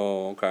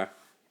 Oh, okay.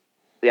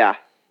 Yeah.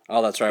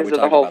 Oh, that's right. We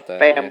talked about that.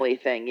 The whole family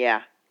thing,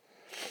 yeah.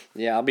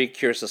 Yeah, I'll be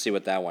curious to see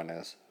what that one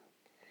is.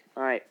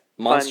 All right.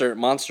 Monster.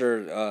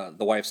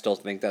 The wife still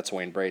think that's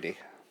Wayne Brady.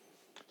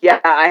 Yeah,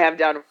 I have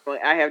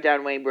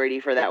down Wayne Brady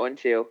for that one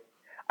too.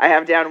 I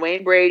have down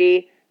Wayne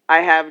Brady. I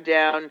have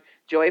down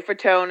Joey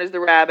Fatone as the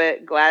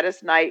rabbit,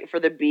 Gladys Knight for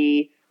the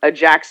bee, a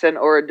Jackson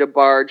or a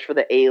DeBarge for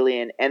the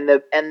alien, and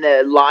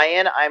the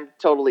lion. I'm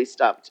totally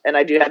stumped, and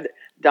I do have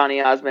Donny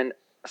Osmond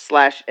 /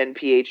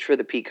 NPH for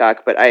the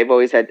peacock, but I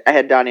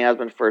had Donny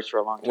Osmond first for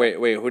a long time.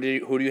 Wait, who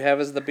do you have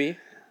as the bee?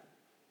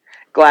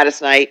 Gladys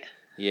Knight.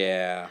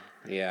 Yeah,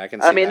 I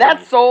can see I mean,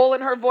 that soul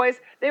in her voice.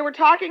 They were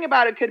talking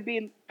about it could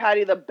be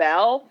Patti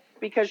LaBelle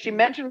because she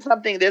mentioned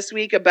something this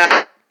week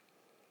about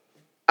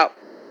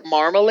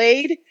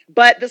Marmalade,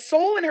 but the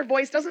soul in her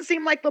voice doesn't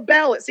seem like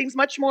LaBelle. It seems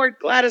much more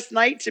Gladys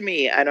Knight to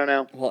me. I don't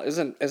know. Well,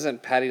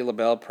 isn't Patti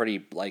LaBelle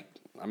pretty, like,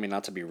 I mean,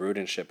 not to be rude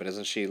and shit, but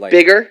isn't she, like...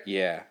 Bigger?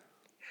 Yeah.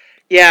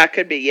 Yeah, it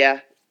could be,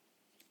 yeah.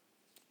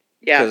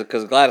 Yeah.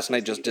 Because Gladys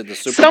Knight just did the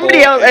Super Somebody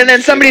Bowl. else, and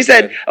then somebody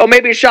said, "Oh,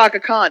 maybe Shaka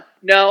Khan."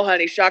 No,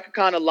 honey, Shaka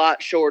Khan a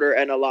lot shorter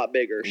and a lot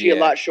bigger. She a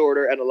lot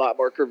shorter and a lot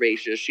more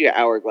curvaceous. She an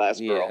hourglass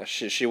girl. Yeah,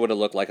 she would have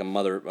looked like a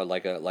mother,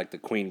 like the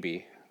queen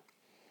bee.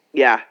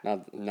 Yeah.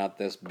 Not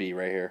this bee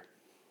right here.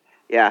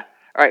 Yeah.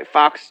 All right,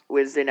 Fox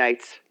Wednesday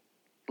nights.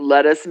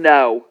 Let us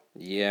know.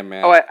 Yeah,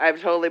 man. Oh,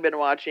 I've totally been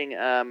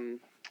watching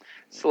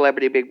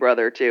Celebrity Big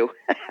Brother too.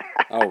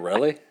 Oh,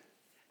 really?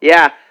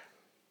 Yeah.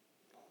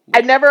 I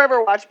never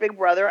ever watched Big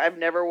Brother. I've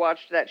never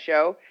watched that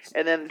show,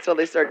 and then until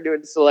they started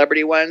doing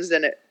celebrity ones,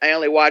 and I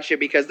only watch it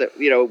because of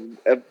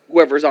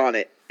whoever's on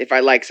it. If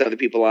I like some of the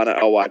people on it,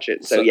 I'll watch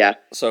it. So yeah.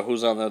 So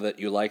who's on there that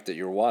you like that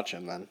you're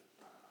watching then?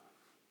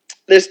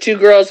 There's two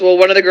girls. Well,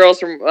 one of the girls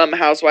from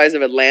Housewives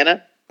of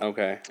Atlanta.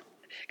 Okay.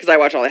 Because I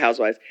watch all the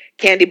Housewives.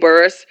 Candy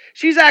Burris.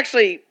 She was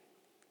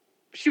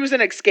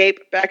in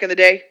Escape back in the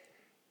day.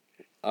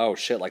 Oh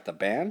shit! Like the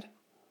band.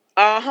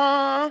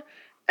 Uh-huh.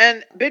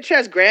 And bitch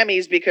has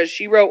Grammys because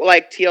she wrote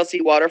like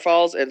TLC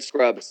Waterfalls and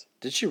Scrubs.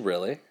 Did she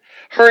really?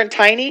 Her and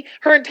Tiny,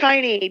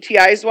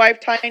 T.I.'s wife,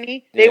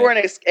 Tiny, they were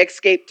in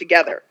Escape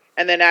together.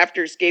 And then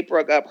after Escape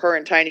broke up, her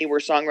and Tiny were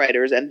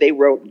songwriters, and they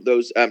wrote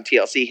those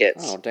TLC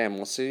hits. Oh damn!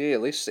 Well, see,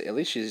 at least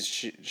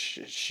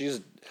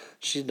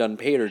she's done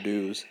paid her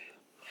dues.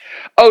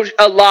 Oh,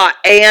 a lot,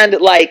 and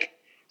like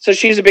So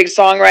she's a big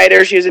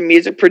songwriter. She's a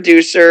music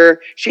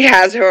producer. She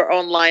has her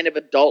own line of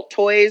adult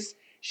toys.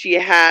 She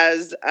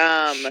has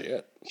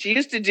she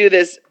used to do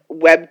this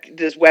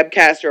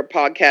webcast or a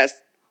podcast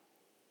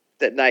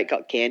at night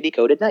called Candy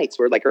Coated Nights,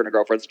 where like her and her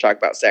girlfriends talk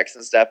about sex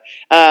and stuff.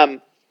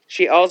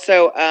 She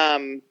also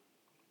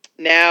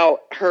now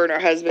her and her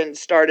husband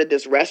started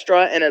this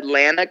restaurant in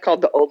Atlanta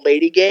called the Old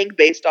Lady Gang,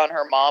 based on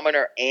her mom and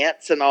her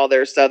aunts and all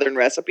their Southern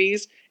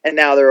recipes. And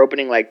now they're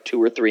opening like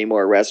 2 or 3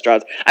 more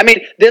restaurants. I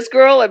mean, this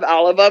girl, of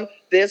all of them,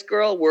 this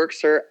girl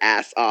works her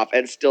ass off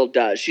and still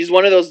does. She's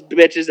one of those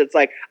bitches that's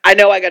like, I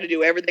know I got to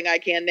do everything I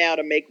can now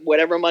to make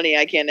whatever money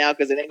I can now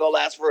because it ain't gonna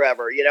last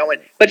forever, you know.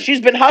 But she's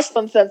been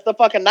hustling since the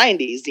fucking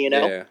 90s, you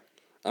know. Yeah,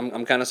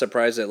 I'm kind of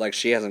surprised that like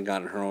she hasn't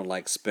gotten her own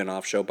like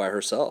spin-off show by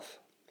herself.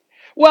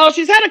 Well,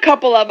 she's had a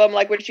couple of them,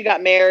 like when she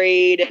got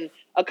married, and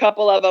a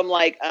couple of them,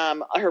 like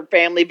her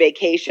family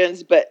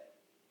vacations, but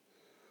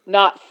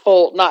not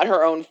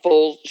her own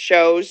full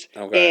shows.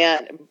 Okay.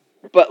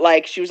 But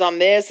like she was on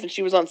this, and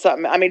she was on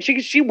something. I mean,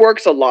 she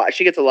works a lot.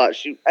 She gets a lot.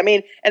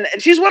 And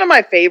she's one of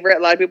my favorite. A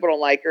lot of people don't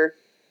like her.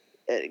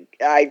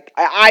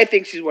 I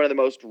think she's one of the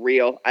most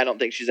real. I don't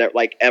think she's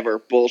ever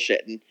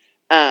bullshitting.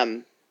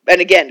 And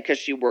again, because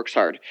she works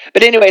hard.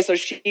 But anyway, so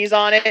she's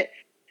on it.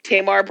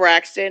 Tamar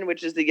Braxton,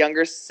 which is the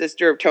younger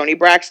sister of Toni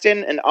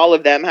Braxton, and all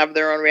of them have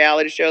their own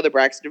reality show, the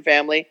Braxton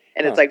family,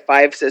 and it's like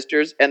 5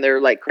 sisters, and they're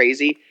like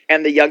crazy,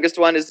 and the youngest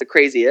one is the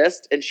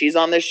craziest, and she's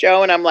on this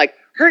show, and I'm like,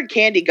 her and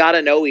Candy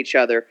gotta know each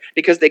other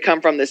because they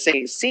come from the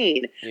same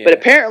scene, but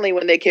apparently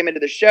when they came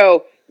into the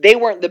show, they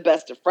weren't the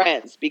best of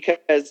friends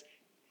because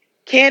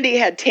Candy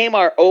had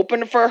Tamar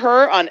open for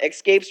her on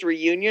Escape's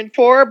reunion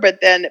tour, but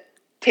then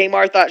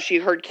Tamar thought she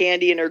heard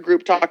Candy and her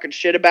group talking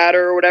shit about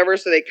her or whatever,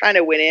 so they kind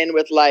of went in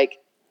with like,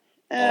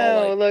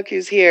 oh, look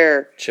who's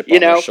here. Chip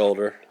on their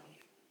shoulder.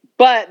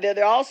 But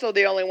they're also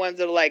the only ones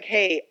that are like,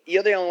 hey,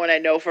 you're the only one I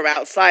know from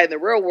outside in the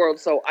real world,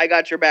 so I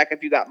got your back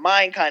if you got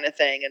mine kind of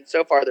thing. And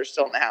so far, they're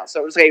still in the house.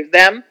 So it was like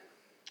them,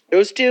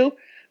 those 2,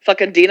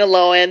 fucking Dina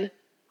Lohan.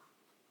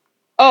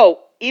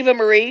 Oh, Eva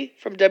Marie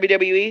from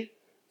WWE.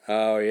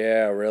 Oh,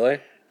 yeah, really?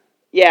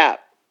 Yeah.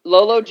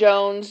 Lolo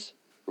Jones,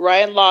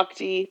 Ryan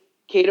Lochte,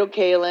 Kato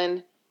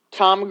Kaelin,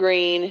 Tom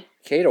Green.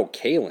 Kato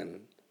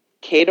Kaelin?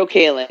 Kato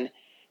Kaelin.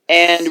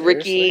 And Seriously?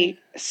 Ricky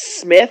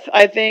Smith,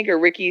 I think, or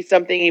Ricky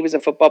something. He was a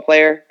football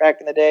player back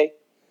in the day.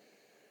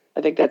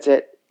 I think that's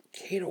it.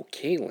 Kato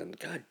Kaelin.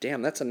 God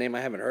damn, that's a name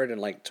I haven't heard in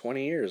like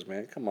 20 years,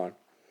 man. Come on.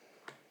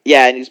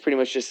 Yeah, and he's pretty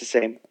much just the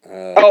same.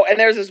 And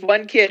there's this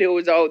one kid who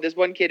was on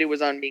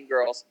Mean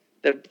Girls.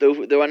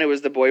 The one who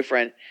was the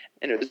boyfriend.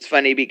 And it was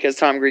funny because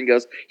Tom Green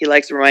goes, he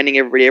likes reminding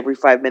everybody every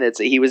 5 minutes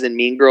that he was in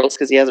Mean Girls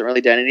because he hasn't really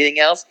done anything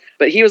else.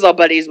 But he was all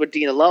buddies with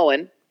Dina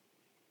Lohan,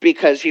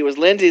 because she was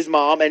Lindsay's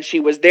mom, and she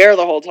was there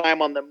the whole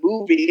time on the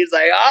movie. He's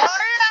like, oh,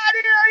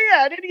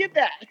 yeah, I didn't get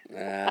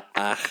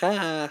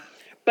that.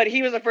 But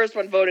he was the first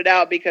one voted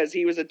out because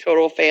he was a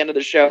total fan of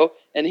the show,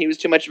 and he was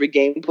too much of a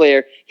game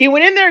player. He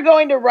went in there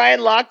going to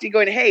Ryan Lochte,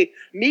 going, hey,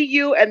 meet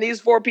you and these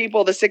 4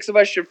 people, the 6 of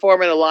us should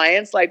form an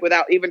alliance, like,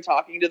 without even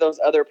talking to those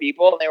other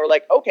people. And they were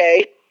like,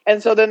 okay.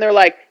 And so then they're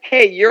like,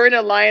 hey, you're in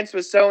alliance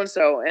with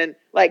so-and-so. And,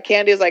 like,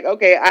 Candy's like,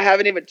 okay, I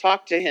haven't even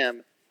talked to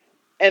him.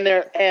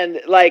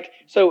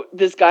 So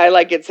this guy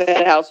like gets a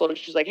head household, and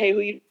she's like, hey, who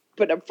are you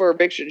putting up for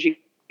eviction? He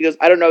goes,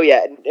 I don't know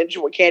yet.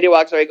 And Candy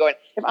walks away going,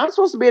 if I'm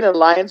supposed to be in an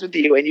alliance with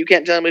you and you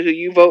can't tell me who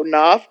you voting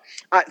off,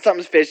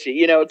 something's fishy.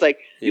 You know, it's like,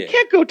 you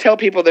can't go tell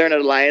people they're in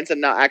an alliance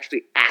and not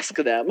actually ask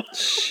them.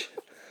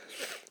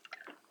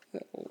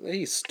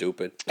 He's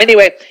stupid.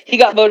 Anyway, he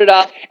got voted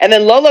off. And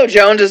then Lolo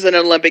Jones is an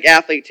Olympic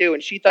athlete too,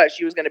 and she thought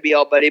she was going to be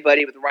all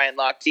buddy-buddy with Ryan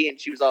Lochte, and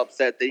she was all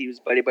upset that he was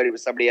buddy-buddy with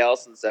somebody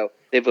else, and so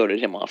they voted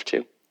him off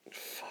too.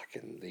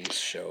 Fucking these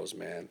shows,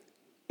 man.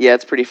 Yeah,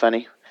 it's pretty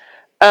funny.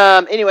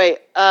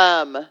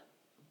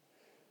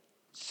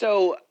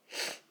 So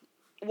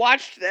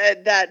watched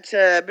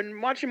that. Been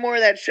watching more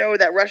of that show,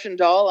 that Russian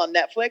Doll on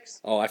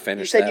Netflix. Oh, I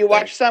finished. You said you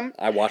watched some.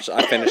 I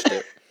finished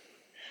it.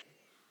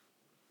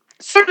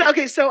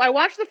 So I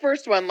watched the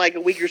first one like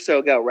a week or so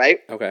ago, right?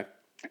 Okay.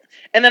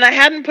 And then I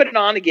hadn't put it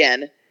on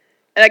again,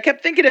 and I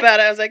kept thinking about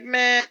it. I was like,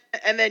 meh.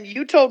 And then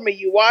you told me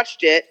you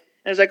watched it,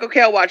 and I was like,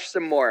 okay, I'll watch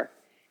some more.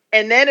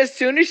 And then as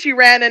soon as she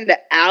ran into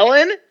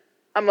Alan,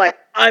 I'm like,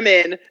 I'm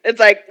in. It's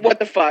like, what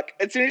the fuck?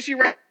 As soon as she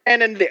ran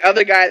into the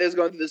other guy that was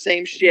going through the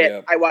same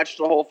shit, I watched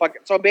the whole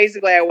fucking... So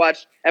basically, I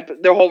watched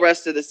the whole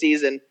rest of the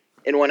season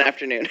in one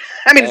afternoon.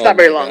 I mean, it's not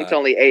very long. God. It's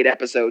only 8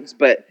 episodes,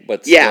 but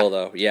still,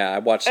 though. Yeah, I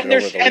watched it over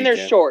the weekend. And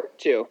they're short,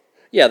 too.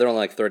 Yeah, they're only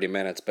like 30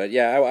 minutes. But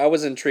yeah, I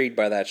was intrigued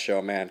by that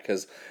show, man,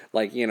 because,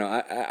 like, you know,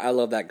 I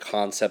love that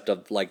concept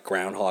of, like,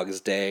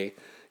 Groundhog's Day,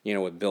 you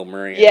know, with Bill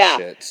Murray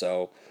and shit,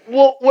 so...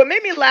 Well, what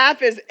made me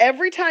laugh is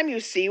every time you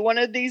see one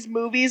of these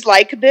movies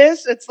like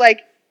this, it's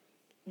like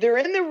they're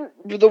in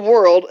the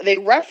world, they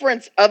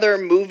reference other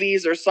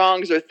movies or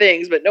songs or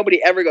things, but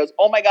nobody ever goes,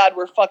 oh my God,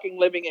 we're fucking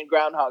living in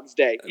Groundhog's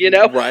Day, you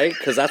know? Right,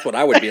 because that's what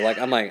I would be like.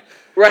 I'm like,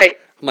 right.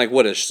 I'm like,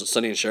 what, is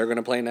Sonny and Cher going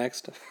to play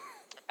next?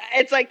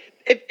 It's like,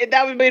 if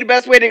that would be the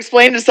best way to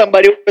explain to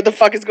somebody what the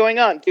fuck is going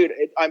on. Dude,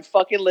 I'm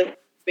fucking living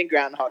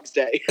Groundhog's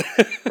Day.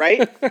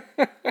 Right?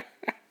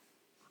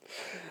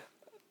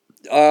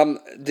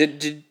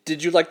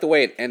 Did you like the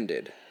way it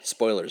ended?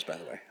 Spoilers, by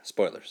the way.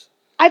 Spoilers.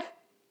 I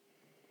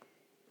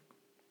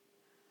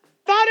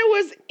thought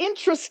it was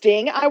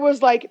interesting. I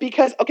was like,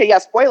 because, okay, yeah,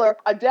 spoiler.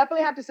 I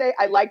definitely have to say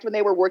I liked when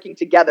they were working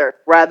together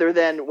rather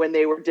than when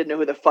they didn't know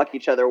who the fuck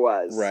each other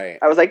was. Right.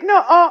 I was like,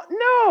 no,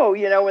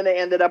 when they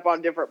ended up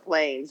on different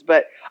planes.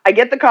 But I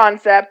get the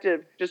concept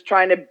of just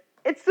trying to,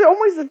 it's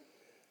always the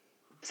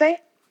same.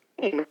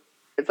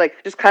 It's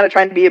like just kind of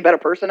trying to be a better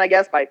person, I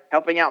guess, by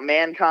helping out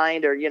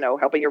mankind or,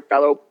 helping your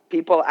fellow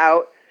people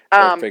out.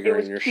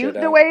 It was cute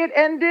the way it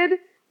ended.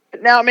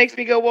 But now it makes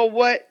me go, well,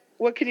 what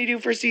can you do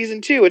for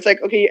season 2? It's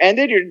like, okay, you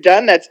ended, you're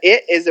done, that's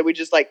it? Is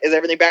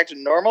everything back to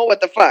normal? What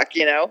the fuck,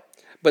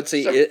 But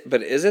see,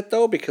 but is it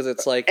though? Because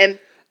it's like, and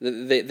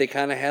they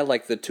kind of had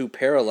like the two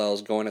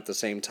parallels going at the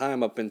same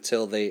time up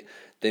until they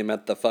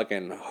met the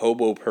fucking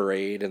hobo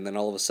parade, and then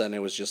all of a sudden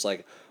it was just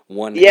like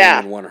one him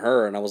and one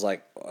her, and I was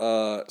like,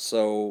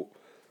 so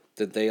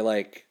did they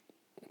like?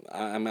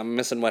 I'm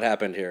missing what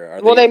happened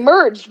here. They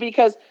merged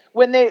because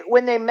when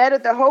they met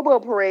at the hobo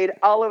parade,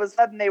 all of a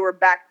sudden they were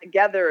back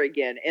together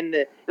again.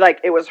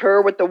 It was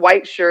her with the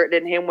white shirt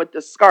and him with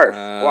the scarf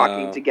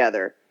walking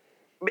together.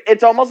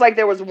 It's almost like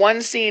there was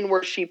one scene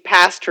where she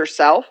passed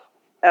herself,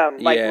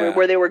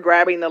 where they were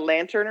grabbing the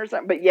lantern or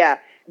something.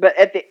 But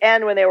at the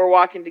end when they were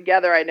walking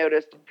together, I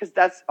noticed, because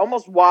that's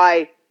almost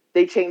why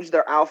they changed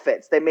their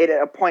outfits. They made it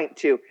a point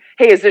to,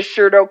 hey, is this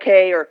shirt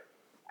okay? Or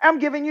I'm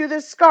giving you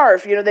this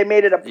scarf. They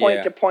made it a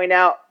point to point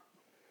out,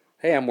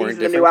 hey, I'm wearing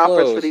different new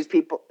outfits for these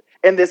people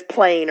in this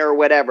plane or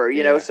whatever,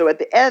 So at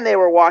the end they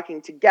were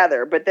walking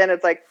together, but then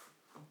it's like,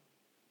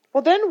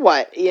 well, then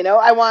what?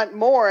 I want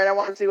more, and I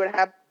want to see what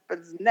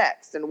happens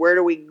next, and where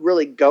do we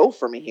really go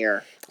from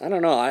here? I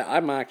don't know.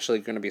 I'm actually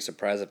going to be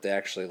surprised if they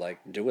actually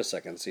do a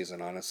second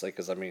season, honestly,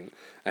 because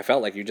I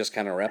felt like you just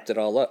kind of wrapped it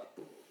all up.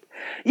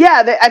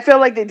 Yeah, I feel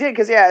like they did,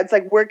 because it's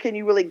like, where can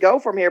you really go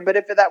from here? But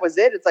if that was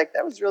it, it's like,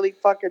 that was really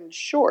fucking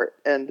short.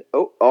 And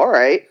all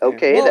right,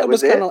 okay, well, that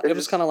was it. It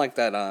was kind of like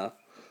that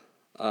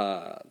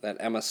that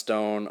Emma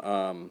Stone.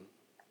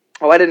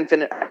 I didn't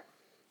finish.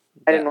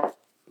 I didn't watch.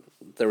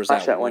 There was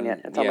that one yet.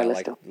 It's on my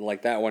list.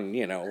 Like that one,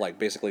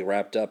 basically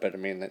wrapped up.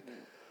 And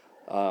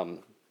that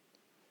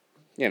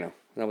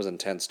was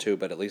intense too.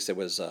 But at least it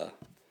was, a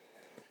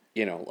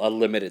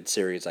limited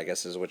series, I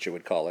guess is what you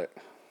would call it.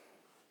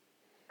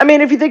 I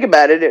mean, if you think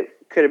about it,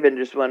 it could have been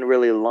just one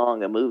really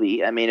long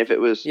movie. I mean, if it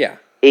was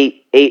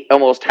eight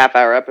almost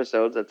half-hour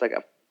episodes, that's like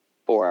a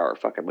 4-hour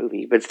fucking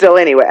movie. But still,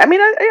 anyway, I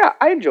mean,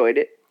 I enjoyed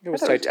it. It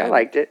was Titanic. I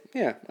liked it.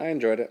 Yeah, I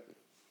enjoyed it.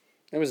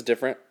 It was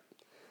different.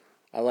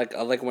 I like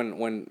when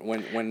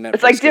Netflix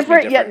it's like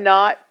different yet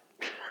not.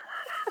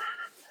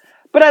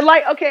 But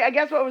I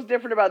guess what was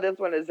different about this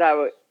one is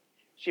how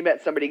she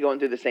met somebody going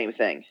through the same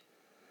thing,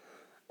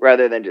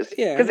 rather than just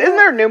because isn't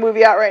there a new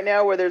movie out right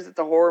now where it's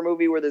a horror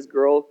movie where this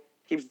girl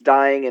keeps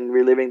dying and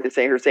reliving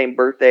her same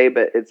birthday,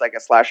 but it's like a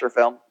slasher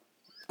film?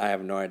 I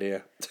have no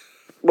idea.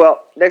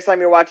 Well, next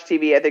time you watch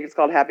TV, I think it's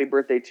called Happy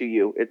Birthday to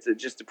You. It's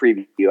just a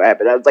preview.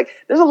 But I was like,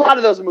 there's a lot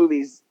of those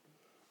movies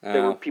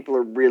where people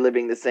are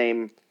reliving the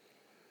same.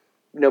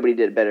 Nobody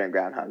did it better in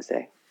Groundhog's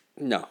Day.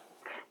 No.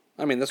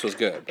 I mean, this was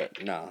good,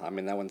 but no. I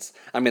mean, that one's...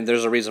 I mean,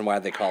 there's a reason why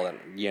they call it,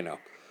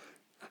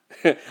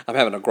 I'm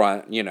having a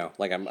grind,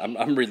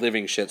 I'm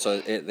reliving shit,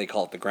 so they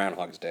call it the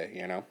Groundhog's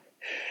Day,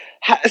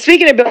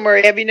 Speaking of Bill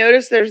Murray, have you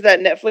noticed there's that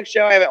Netflix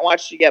show? I haven't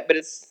watched it yet, but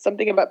it's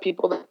something about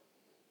people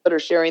that are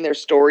sharing their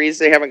stories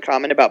they have in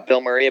common about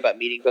Bill Murray, about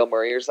meeting Bill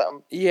Murray or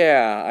something.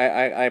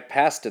 Yeah, I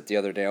passed it the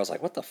other day. I was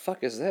like, what the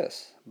fuck is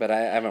this? But I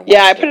haven't watched it.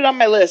 Yeah, I put it on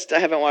my list. I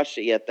haven't watched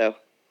it yet, though.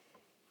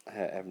 I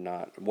have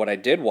not. What I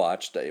did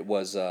watch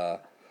was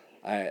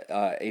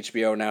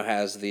HBO now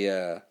has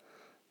that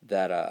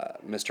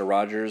Mr.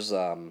 Rogers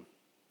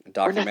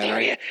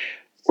documentary.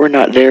 We're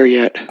not there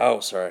yet.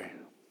 Oh, sorry.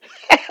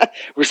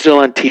 We're still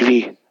on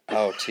TV.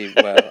 Oh, TV.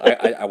 Well,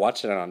 I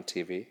watched it on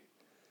TV.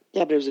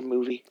 Yeah, but it was a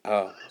movie.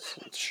 Oh,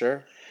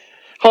 sure.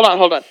 Hold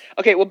on.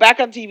 Okay, well, back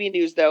on TV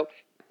news, though.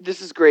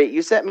 This is great.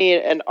 You sent me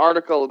an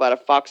article about a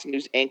Fox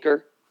News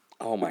anchor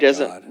who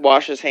doesn't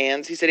wash his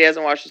hands. He said he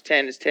hasn't washed his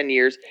 10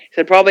 years. He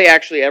said probably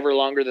actually ever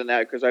longer than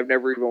that, because I've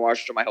never even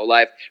washed them my whole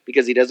life,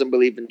 because he doesn't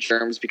believe in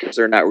germs because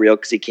they're not real,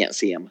 because he can't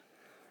see them.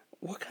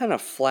 What kind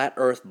of flat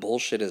earth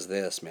bullshit is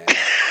this, man?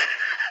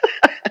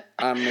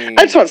 I mean,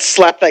 I just want to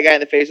slap that guy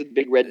in the face with a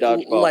big red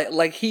dodgeball.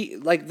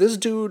 Like this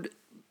dude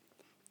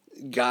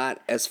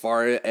got as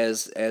far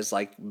as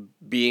like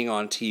being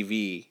on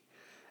TV,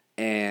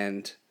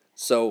 and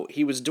so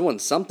he was doing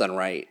something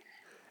right,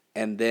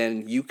 and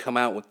then you come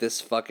out with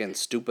this fucking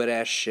stupid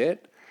ass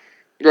shit,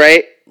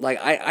 right? Like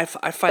I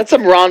fight. That's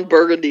some Ron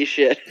Burgundy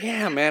shit.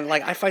 Yeah, man.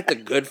 Like I fight the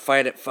good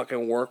fight at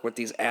fucking work with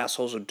these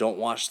assholes who don't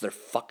wash their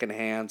fucking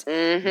hands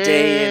day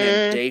in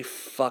and day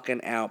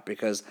fucking out,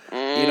 because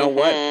you know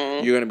what?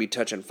 You're gonna be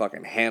touching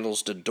fucking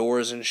handles to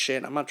doors and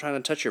shit. I'm not trying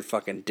to touch your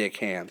fucking dick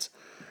hands.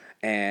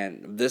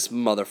 And this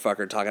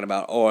motherfucker talking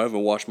about, oh, I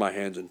haven't washed my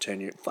hands in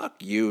 10 years. Fuck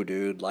you,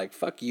 dude. Like,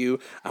 fuck you.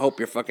 I hope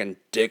your fucking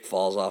dick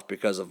falls off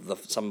because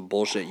of some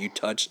bullshit you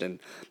touched and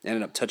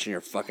ended up touching your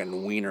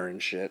fucking wiener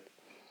and shit.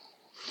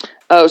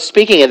 Oh,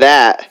 speaking of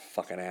that.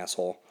 Fucking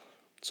asshole.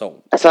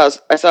 So I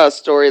saw a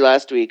story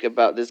last week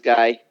about this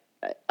guy.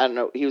 I don't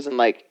know. He was in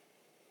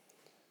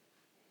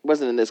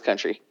wasn't in this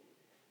country.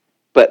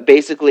 But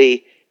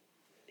basically,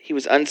 he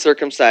was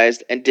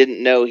uncircumcised and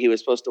didn't know he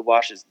was supposed to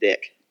wash his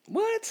dick.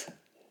 What?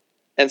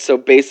 And so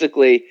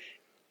basically,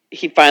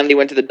 he finally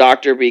went to the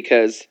doctor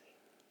because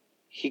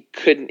he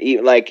couldn't eat,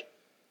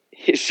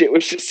 his shit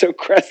was just so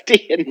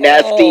crusty and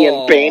nasty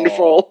and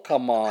painful.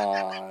 Come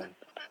on.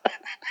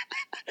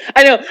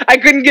 I know. I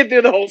couldn't get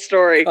through the whole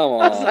story. Come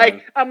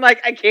on. I'm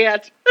like, I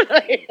can't.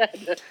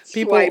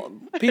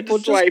 People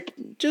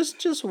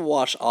just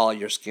wash all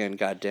your skin,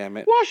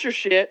 goddammit. Wash your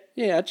shit.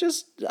 Yeah,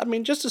 just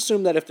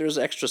assume that if there's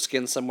extra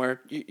skin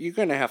somewhere, you're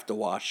going to have to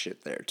wash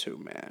it there too,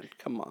 man.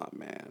 Come on,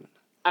 man.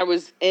 I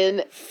was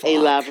in a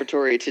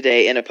lavatory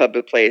today in a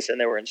public place, and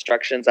there were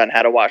instructions on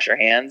how to wash your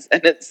hands.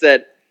 And it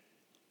said,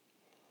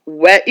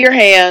 wet your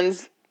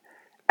hands,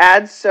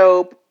 add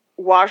soap,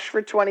 wash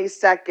for 20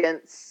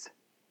 seconds,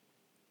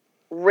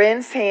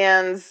 rinse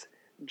hands,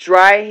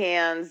 dry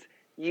hands,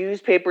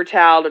 use paper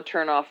towel to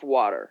turn off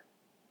water.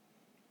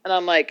 And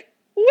I'm like,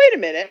 wait a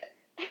minute.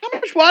 How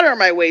much water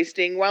am I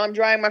wasting while I'm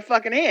drying my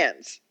fucking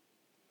hands?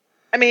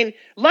 I mean,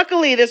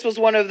 luckily this was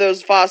one of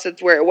those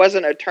faucets where it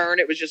wasn't a turn.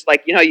 It was just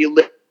like, you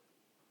lift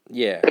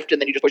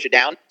and then you just push it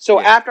down. So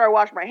after I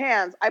wash my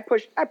hands, I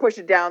push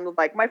it down with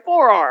like my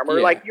forearm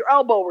or like your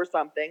elbow or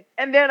something.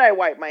 And then I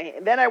wipe my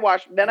hand. Then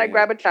I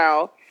grab a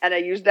towel and I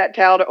use that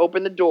towel to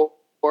open the door.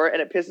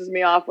 And it pisses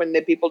me off when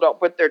the people don't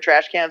put their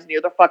trash cans near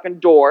the fucking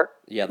door.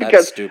 Yeah,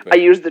 that's stupid. I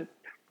use the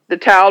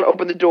towel to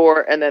open the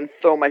door and then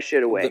throw my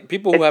shit away.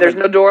 If there's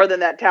no door, then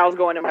that towel's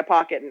going in my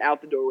pocket and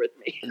out the door with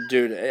me.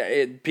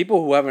 Dude,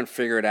 people who haven't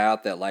figured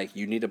out that like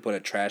you need to put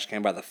a trash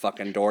can by the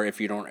fucking door if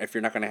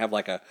you're not gonna have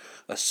like a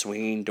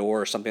swinging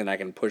door or something that I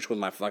can push with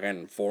my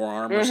fucking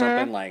forearm or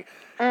something like.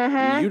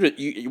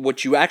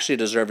 What you actually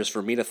deserve is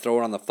for me to throw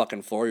it on the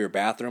fucking floor of your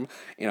bathroom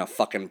in a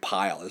fucking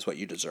pile is what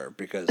you deserve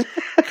because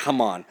come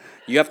on,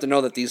 you have to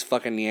know that these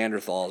fucking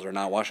Neanderthals are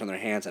not washing their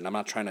hands and I'm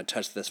not trying to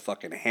touch this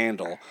fucking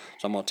handle,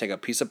 so I'm gonna take a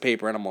piece of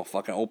paper and I'm gonna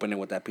fucking open it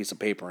with that piece of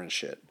paper and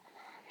shit.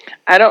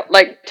 I don't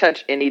like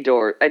touch any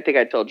door. I think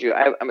I told you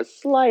I'm a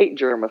slight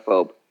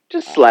germaphobe.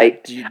 Just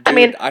slight. Dude,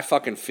 I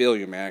fucking feel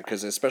you, man,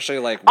 because especially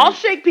like... I'll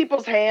shake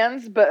people's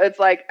hands, but it's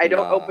like I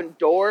don't open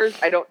doors.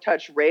 I don't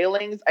touch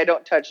railings. I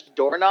don't touch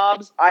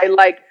doorknobs.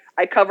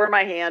 I cover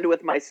my hand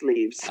with my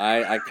sleeves.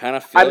 I kind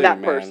of feel I'm you,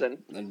 that man. person.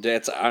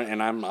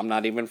 And I'm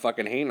not even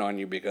fucking hating on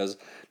you because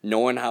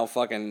knowing how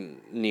fucking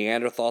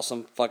Neanderthal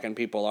some fucking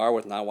people are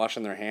with not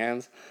washing their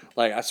hands,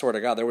 like I swear to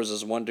God, there was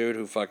this one dude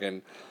who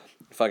fucking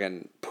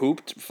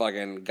pooped,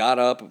 fucking got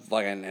up,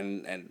 fucking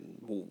and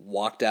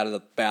walked out of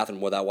the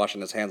bathroom without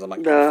washing his hands. I'm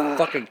like, are you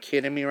fucking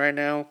kidding me right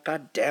now?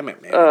 God damn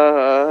it, man.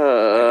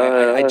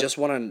 I just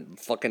want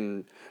to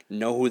fucking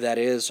know who that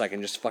is so I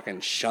can just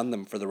fucking shun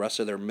them for the rest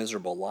of their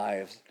miserable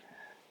lives.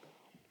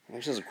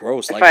 It's just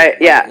gross. Who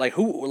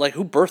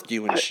birthed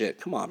you and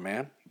shit? Come on,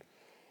 man.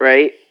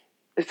 Right?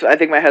 So I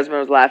think my husband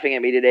was laughing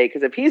at me today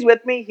because if he's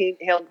with me,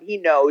 he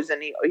knows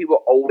and he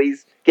will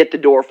always get the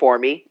door for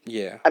me.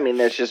 Yeah. I mean,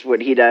 that's just what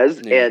he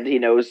does, and he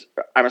knows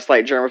I'm a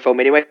slight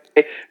germaphobe anyway.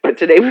 But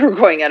today we were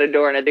going out a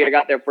door, and I think I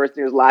got there first, and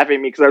he was laughing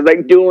at me because I was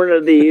like doing one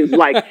of these,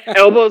 like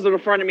elbows in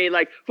front of me,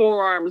 like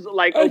forearms,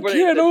 like opening the door.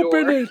 I can't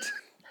open it.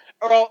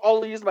 Or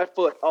I'll use my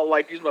foot. I'll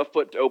use my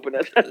foot to open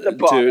it at the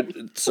bottom.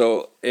 Dude,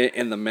 so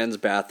in the men's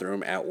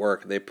bathroom at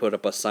work, they put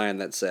up a sign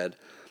that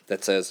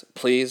says,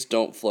 "Please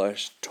don't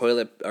flush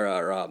toilet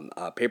or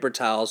paper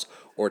towels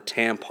or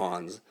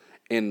tampons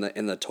in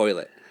the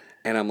toilet."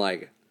 And I'm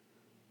like,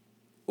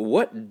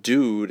 what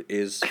dude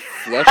is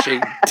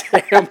flushing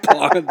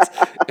tampons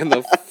in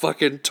the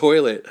fucking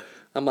toilet?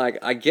 I'm like,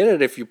 I get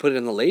it if you put it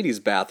in the ladies'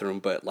 bathroom,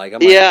 but like,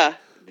 I'm like,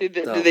 Do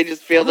they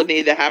just feel the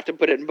need to have to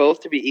put it in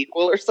both to be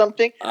equal or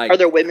something? Are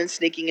there women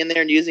sneaking in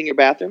there and using your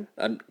bathroom?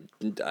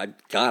 God,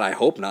 I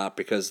hope not,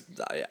 because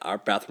our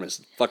bathroom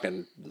is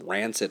fucking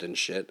rancid and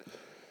shit.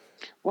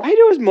 Why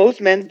do most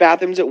men's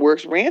bathrooms at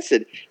work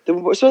rancid?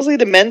 Supposedly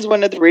the men's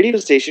one at the radio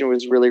station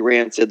was really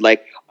rancid.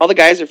 Like, all the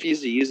guys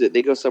refuse to use it.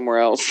 They go somewhere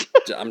else.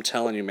 I'm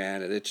telling you,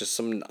 man. It's just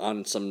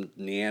some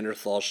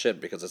Neanderthal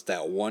shit because it's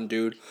that one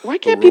dude. Why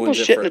can't people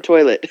shit in the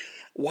toilet?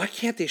 Why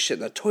can't they shit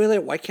in the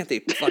toilet? Why can't they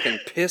fucking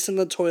piss in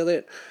the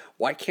toilet?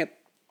 Why can't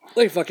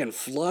they fucking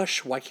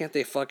flush? Why can't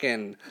they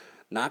fucking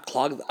not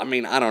clog? I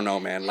mean, I don't know,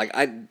 man. Like,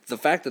 the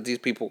fact that these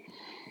people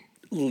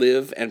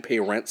live and pay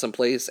rent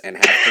someplace and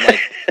have to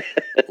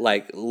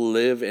like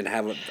live and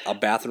have a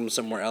bathroom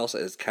somewhere else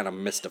is kind of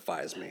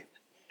mystifies me.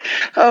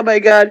 Oh my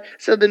God!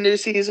 So the new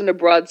season of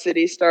Broad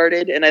City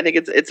started, and I think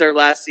it's our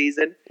last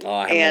season. Oh,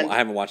 I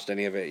haven't watched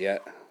any of it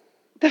yet.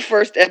 The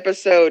first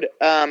episode,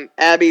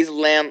 Abby's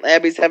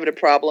having a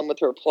problem with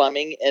her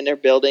plumbing in her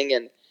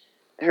building,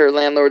 her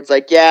landlord's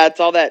like, yeah, it's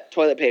all that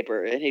toilet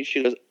paper. And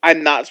she goes,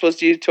 I'm not supposed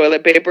to use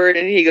toilet paper.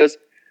 And he goes,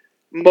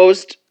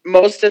 most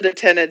of the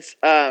tenants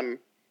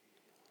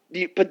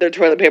you put their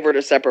toilet paper in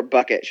a separate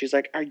bucket. She's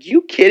like, are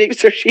you kidding?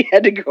 So she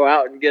had to go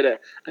out and get a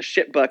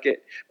shit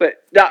bucket, but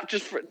not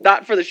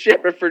for the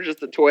shit, but for just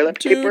the toilet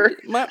paper.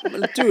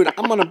 Dude,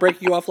 I'm gonna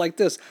break you off like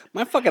this.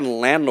 My fucking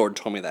landlord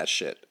told me that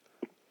shit.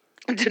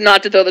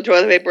 Not to throw the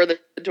toilet paper in the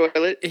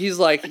toilet. He's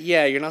like,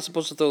 yeah, you're not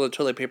supposed to throw the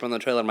toilet paper in the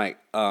toilet. I'm like,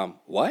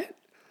 what?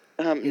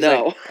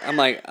 No.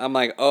 Like, I'm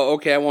like, oh,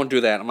 okay, I won't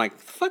do that. I'm like,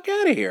 fuck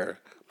out of here.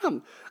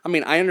 I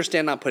mean, I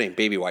understand not putting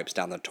baby wipes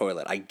down the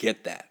toilet. I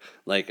get that.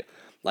 Like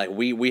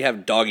we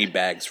have doggy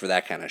bags for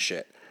that kind of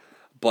shit.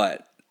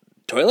 But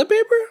toilet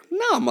paper?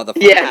 No,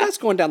 motherfucker. Yeah. That's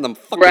going down the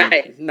fucking...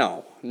 Right.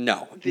 No.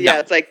 Yeah,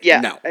 it's like,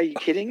 yeah. No. Are you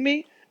kidding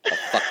me? The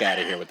fuck out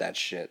of here with that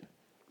shit.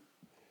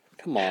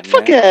 Come on,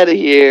 fuck man. Out of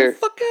here.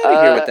 Fuck out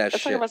of here with that shit.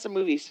 Let's talk about some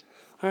movies.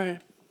 All right.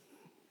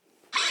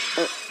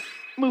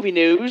 Movie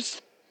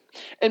news.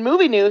 In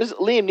movie news,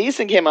 Liam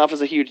Neeson came off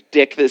as a huge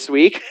dick this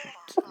week.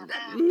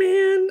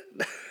 Man.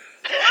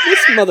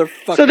 This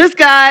motherfucker. So this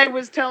guy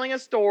was telling a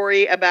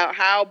story about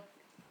how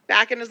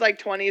back in his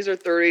 20s or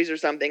 30s or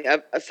something,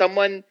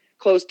 someone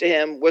close to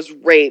him was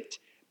raped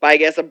by, I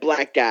guess, a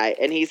black guy.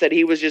 And he said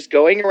he was just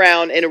going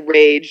around in a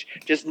rage,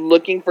 just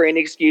looking for an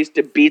excuse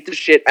to beat the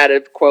shit out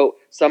of, quote,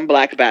 some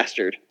black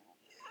bastard.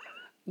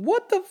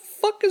 What the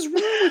fuck is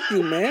wrong with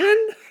you, man?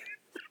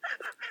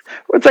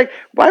 It's like,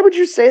 why would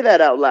you say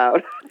that out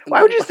loud?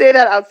 Why would you say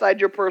that outside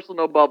your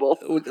personal bubble?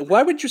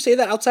 Why would you say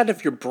that outside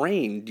of your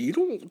brain?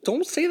 You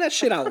don't say that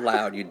shit out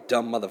loud, you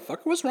dumb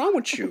motherfucker. What's wrong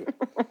with you?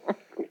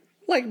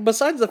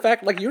 Besides the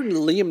fact, you're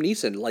Liam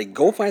Neeson,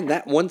 go find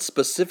that one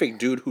specific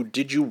dude who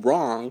did you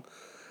wrong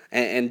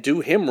and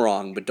do him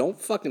wrong, but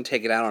don't fucking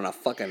take it out on a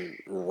fucking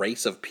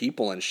race of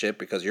people and shit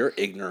because you're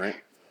ignorant.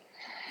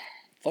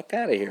 Fuck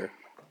out of here.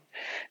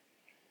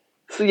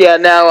 So yeah,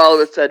 now all of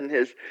a sudden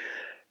his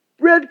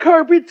red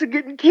carpets are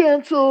getting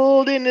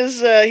canceled, and he's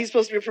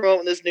supposed to be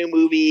promoting this new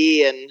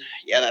movie, and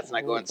yeah, that's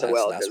not going so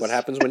well. That's what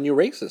happens when you're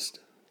racist.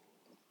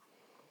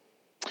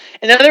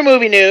 In other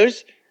movie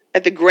news,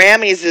 at the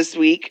Grammys this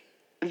week,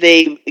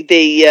 they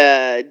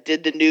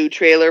did the new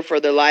trailer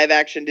for the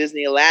live-action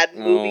Disney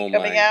Aladdin movie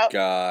coming out. Oh, my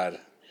God.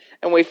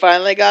 And we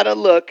finally got a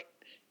look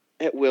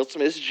at Will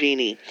Smith's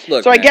Genie.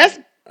 Look, so I guess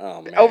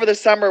over the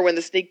summer when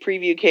the sneak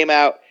preview came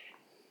out,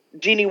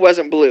 Genie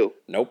wasn't blue.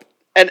 Nope.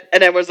 And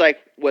I was like,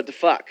 what the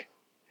fuck?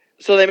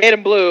 So they made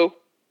him blue,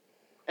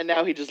 and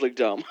now he just looked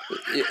dumb.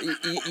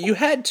 You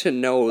had to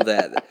know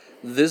that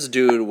this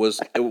dude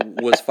was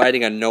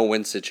fighting a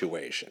no-win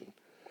situation.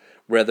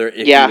 Whether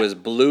if he was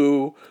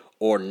blue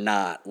or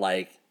not,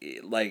 oh,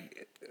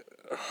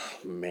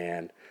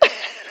 man,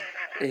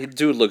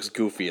 dude looks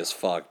goofy as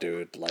fuck,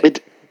 dude.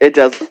 It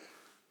does.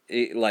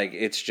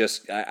 It's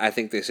just, I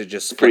think they should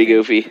just pretty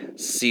goofy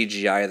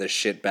CGI the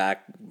shit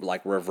back,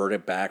 revert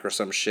it back or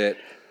some shit.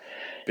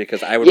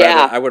 Because I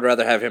would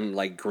rather have him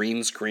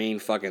green screen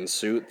fucking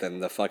suit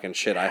than the fucking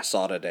shit I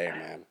saw today,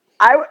 man.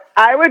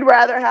 I would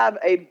rather have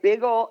a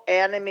big ol'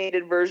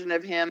 animated version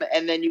of him,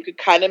 and then you could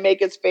kind of make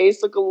his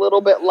face look a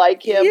little bit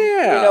like him.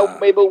 Yeah.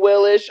 Maybe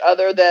Willish,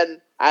 other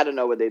than, I don't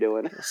know what they're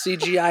doing.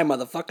 CGI,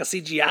 motherfucker,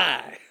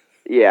 CGI.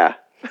 Yeah.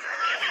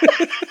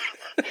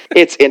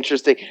 It's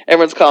interesting.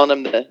 Everyone's calling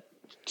him the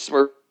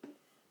Smurf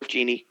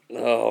Genie.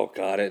 Oh,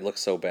 God, it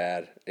looks so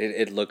bad.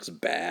 It looks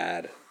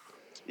bad.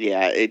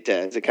 Yeah, it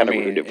does. It kind of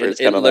ruined it for it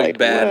looked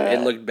bad. What?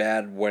 It looked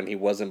bad when he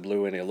wasn't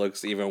blue, and it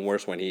looks even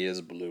worse when he is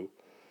blue.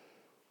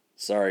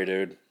 Sorry,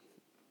 dude.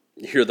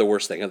 You're the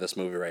worst thing of this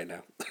movie right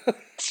now.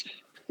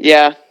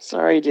 Yeah,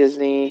 sorry,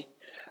 Disney.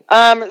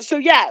 So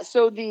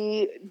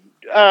the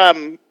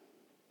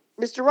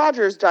Mr.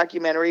 Rogers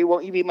documentary,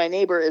 Won't You Be My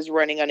Neighbor, is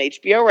running on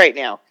HBO right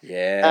now.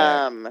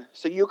 Yeah.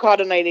 So you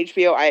caught it on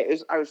HBO.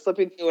 I was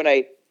flipping through, and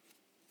I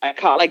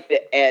caught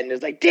the end.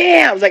 It was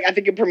damn. I was I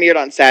think it premiered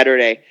on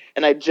Saturday,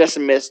 and I just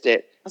missed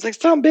it. I was like,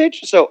 son,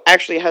 bitch. So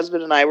actually,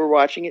 husband and I were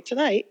watching it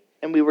tonight,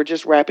 and we were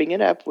just wrapping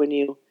it up when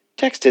you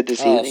texted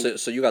this evening.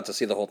 So you got to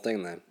see the whole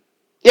thing then?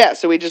 Yeah,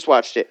 so we just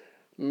watched it.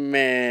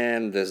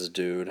 Man, this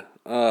dude.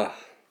 Did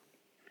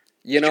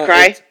you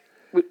cry?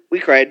 We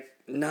cried.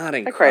 Not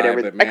in I cried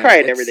everything. I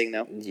cried everything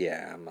though.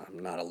 Yeah,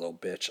 I'm not a little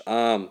bitch.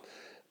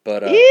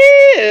 But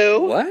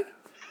ew.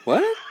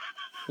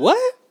 What?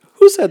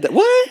 Who said that?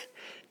 What?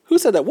 Who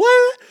said that?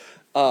 What?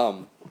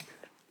 But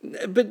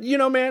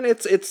man,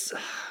 it's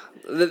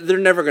they're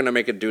never gonna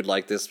make a dude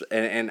like this,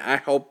 and I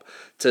hope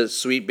to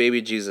sweet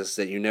baby Jesus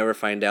that you never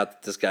find out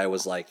that this guy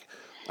was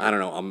I don't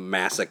know, a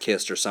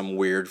masochist or some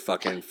weird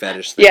fucking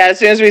fetish thing. Yeah, as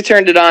soon as we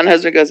turned it on,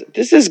 husband goes,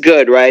 "This is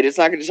good, right? It's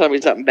not going to tell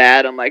me something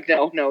bad." I'm like,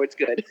 "No, it's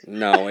good."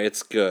 No,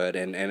 it's good,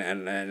 and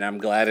I'm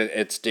glad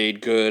it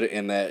stayed good,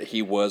 and that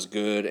he was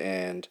good,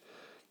 and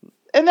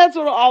that's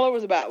what all it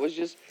was about, was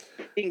just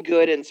being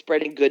good and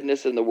spreading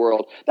goodness in the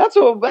world. That's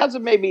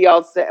what made me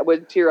all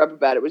would tear up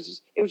about it.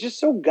 It was just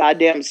so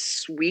goddamn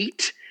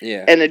sweet.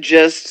 Yeah, and it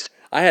just.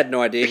 I had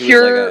no idea he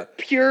was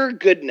pure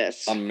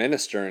goodness. a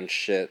minister and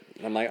shit.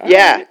 I'm like,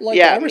 yeah,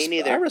 me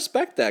neither. I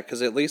respect that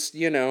because at least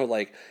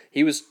like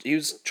he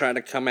was trying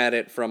to come at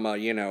it from a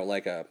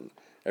like a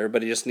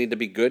everybody just need to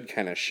be good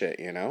kind of shit,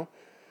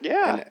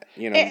 Yeah,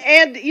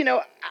 and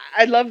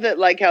I love that,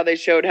 like how they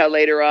showed how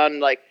later on,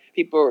 like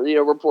people,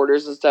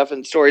 reporters and stuff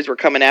and stories were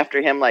coming after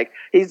him, like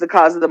he's the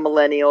cause of the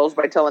millennials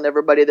by telling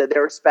everybody that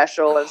they're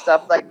special and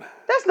stuff. Like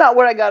that's not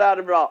what I got out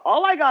of it all.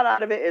 All I got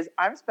out of it is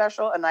I'm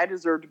special and I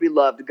deserve to be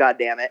loved. God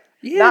damn it!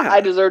 Yeah. Not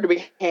I deserve to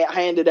be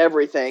handed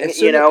everything. As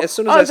soon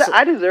as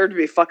I deserve to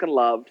be fucking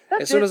loved.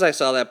 As soon as I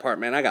saw that part,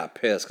 man, I got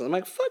pissed because I'm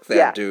like, fuck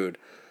that dude.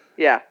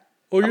 Yeah.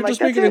 Oh, you're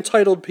just making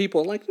entitled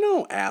people. I'm like,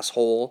 no,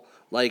 asshole.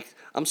 Like,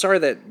 I'm sorry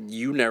that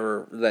you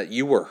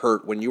were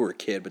hurt when you were a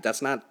kid, but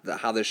that's not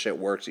how this shit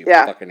works, you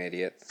fucking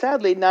idiot.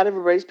 Sadly, not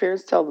everybody's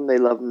parents tell them they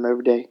love them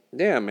every day.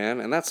 Yeah, man,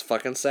 and that's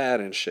fucking sad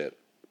and shit.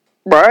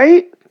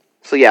 Right?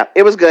 So yeah,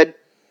 it was good.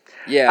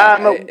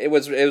 Yeah, it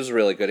was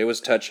really good. It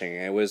was touching.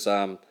 It was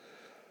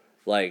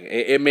like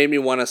it made me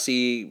want to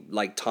see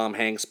like Tom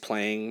Hanks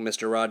playing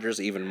Mr.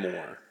 Rogers even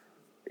more.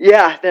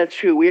 Yeah, that's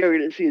true. We are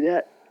going to see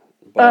that.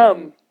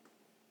 But,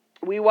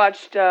 we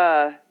watched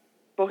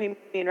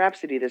Bohemian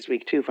Rhapsody this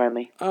week too.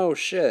 Finally. Oh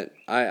shit!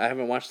 I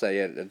haven't watched that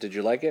yet. Did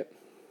you like it?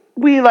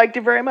 We liked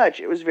it very much.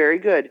 It was very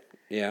good.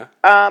 Yeah.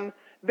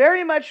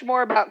 Very much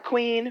more about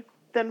Queen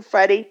than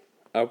Freddie.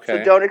 Okay.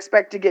 So don't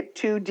expect to get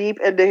too deep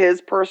into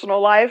his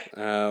personal life.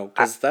 Oh,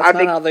 because that's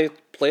not how they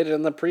played it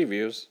in the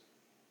previews.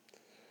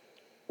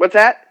 What's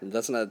that?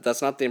 That's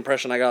not the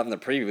impression I got in the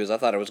previews. I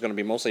thought it was going to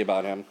be mostly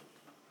about him.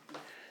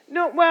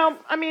 No, well,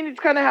 I mean,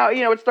 it's kind of how,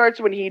 it starts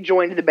when he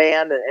joined the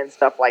band and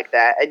stuff like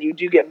that, and you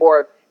do get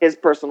more of his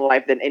personal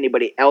life than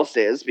anybody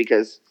else's,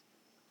 because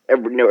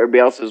everybody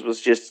else's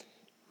was just...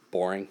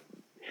 boring.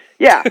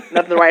 Yeah,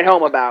 nothing to write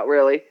home about,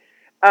 really.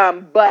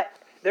 But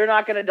they're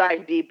not going to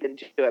dive deep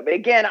into it. But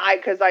again,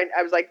 I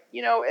was like,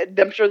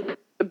 I'm sure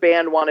the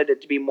band wanted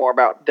it to be more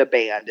about the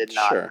band and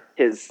not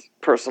his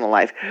personal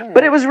life. Right.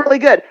 But it was really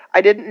good.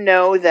 I didn't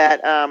know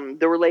that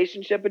the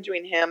relationship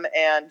between him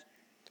and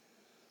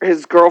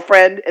his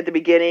girlfriend at the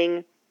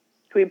beginning,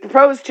 who he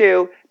proposed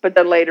to, but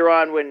then later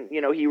on when,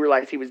 he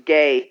realized he was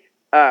gay,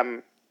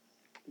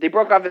 they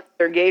broke off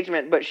their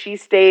engagement, but she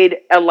stayed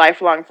a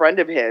lifelong friend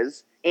of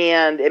his,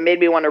 and it made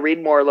me want to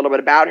read more a little bit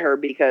about her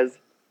because,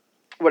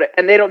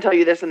 and they don't tell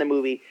you this in the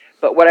movie,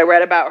 but what I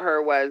read about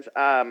her was,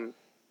 and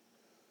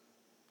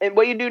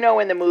what you do know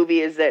in the movie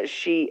is that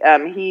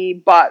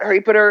he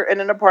put her in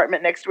an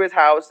apartment next to his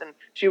house, and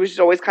she was just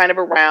always kind of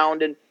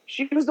around, and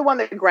she was the one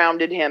that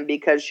grounded him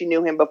because she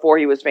knew him before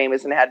he was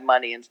famous and had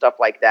money and stuff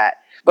like that.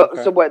 But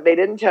So what they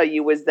didn't tell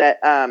you was that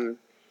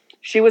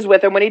she was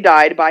with him when he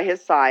died, by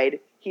his side.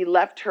 He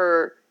left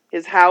her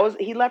his house.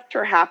 He left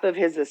her half of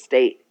his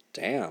estate.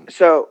 Damn.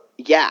 So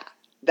yeah,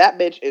 that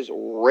bitch is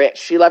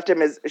rich. He left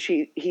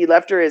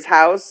her his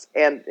house,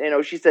 and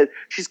she said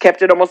she's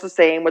kept it almost the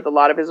same with a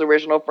lot of his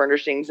original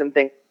furnishings and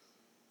things.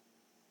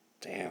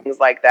 Damn. Things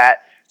like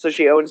that. So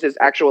she owns his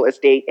actual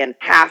estate and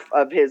half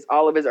of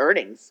all of his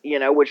earnings,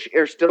 which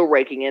are still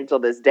raking in till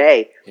this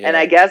day. Yeah. And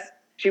I guess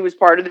she was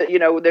part of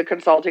the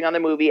consulting on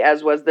the movie,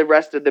 as was the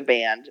rest of the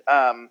band.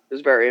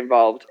 Was very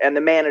involved, and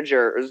the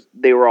manager,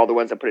 they were all the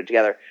ones that put it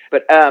together.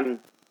 But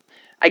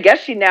I guess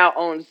she now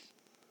owns.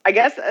 I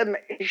guess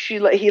he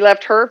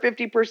left her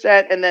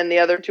 50%, and then the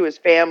other to his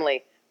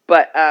family.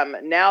 But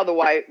now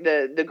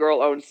the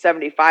girl owns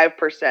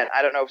 75%.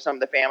 I don't know if some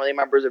of the family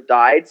members have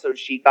died, so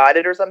she got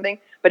it or something.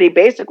 But he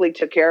basically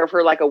took care of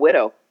her like a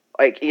widow,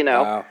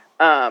 Wow.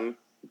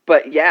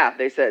 But yeah,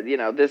 they said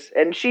this,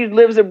 and she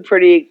lives a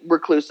pretty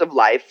reclusive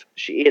life.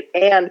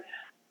 And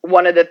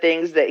one of the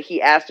things that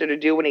he asked her to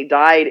do when he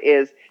died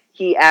is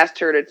he asked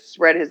her to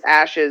spread his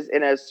ashes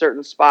in a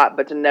certain spot,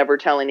 but to never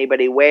tell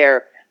anybody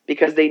where,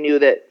 because they knew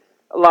that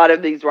a lot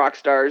of these rock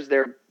stars,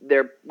 they're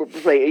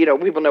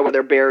people know where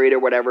they're buried or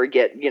whatever,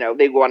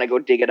 they want to go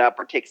dig it up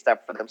or take stuff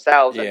for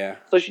themselves. Yeah. And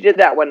so she did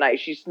that one night.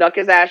 She snuck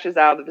his ashes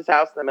out of his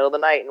house in the middle of the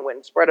night and went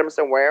and spread them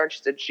somewhere. And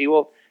she said she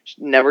will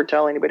never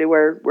tell anybody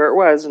where it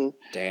was. And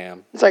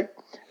damn, it's like,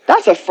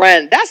 that's a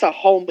friend. That's a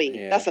homie.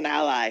 Yeah. That's an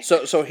ally.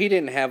 So he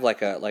didn't have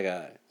like a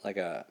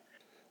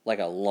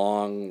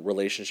long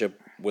relationship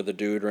with a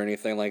dude or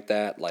anything like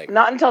that? Like,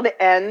 not until the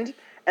end.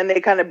 And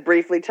they kind of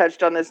briefly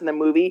touched on this in the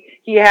movie.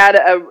 He had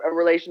a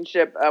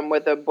relationship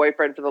with a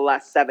boyfriend for the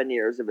last 7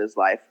 years of his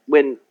life,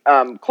 when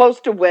close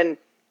to when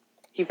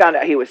he found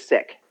out he was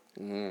sick.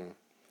 Mm.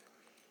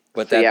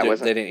 But so,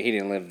 he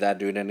didn't leave that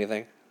dude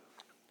anything?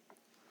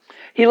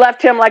 He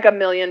left him like $1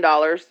 million.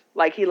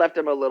 Like, he left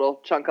him a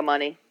little chunk of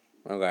money.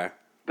 Okay.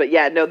 But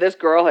yeah, no, this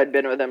girl had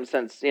been with him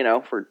since,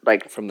 for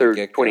like from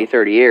the 20,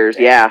 30 years.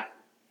 Damn. Yeah.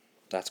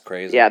 That's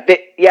crazy.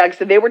 Yeah,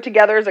 so they were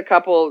together as a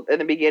couple in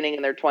the beginning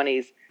in their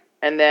 20s.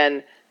 And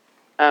then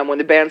when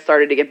the band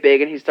started to get big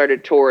and he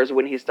started tours,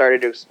 when he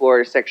started to explore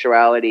his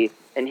sexuality,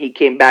 and he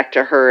came back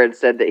to her and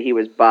said that he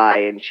was bi,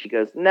 and she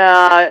goes,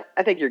 "Nah,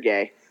 I think you're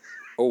gay."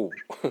 Oh.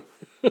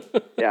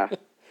 Yeah.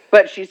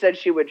 But she said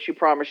she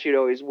promised she'd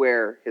always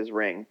wear his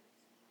ring.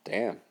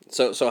 Damn.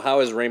 So how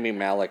is Rami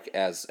Malek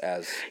as?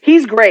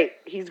 He's great.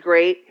 He's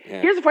great.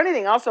 Yeah. Here's the funny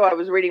thing. Also, I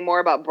was reading more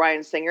about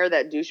Bryan Singer,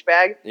 that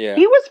douchebag. Yeah.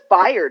 He was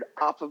fired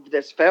off of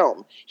this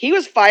film. He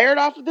was fired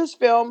off of this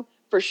film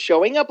for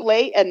showing up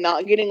late and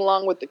not getting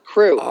along with the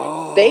crew.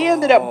 Oh. They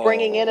ended up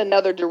bringing in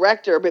another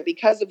director, but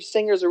because of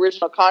Singer's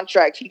original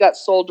contract, he got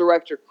sole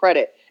director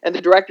credit. And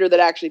the director that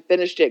actually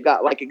finished it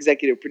got like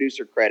executive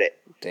producer credit.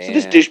 Damn. So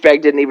this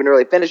douchebag didn't even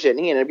really finish it, and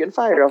he ended up getting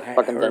fired off the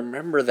fucking thing. I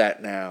remember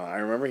that now. I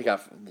remember he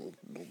got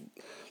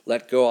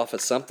let go off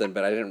of something,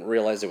 but I didn't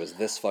realize it was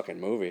this fucking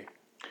movie.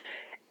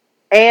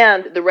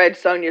 And the Red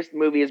Sonja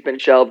movie has been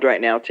shelved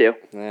right now, too.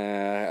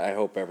 I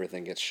hope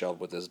everything gets shelved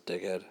with this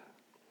dickhead.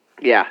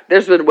 Yeah,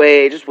 there's been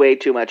way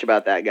too much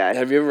about that guy.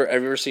 Have you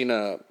ever seen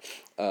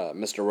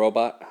Mr.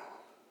 Robot?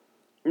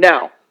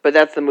 No, but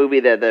that's the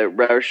movie that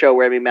the show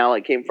Rami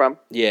Malek came from.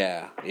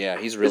 Yeah,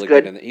 he's really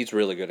good. He's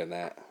really good in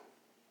that.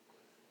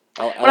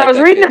 When I was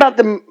reading about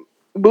the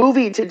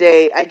movie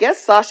today, I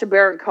guess Sacha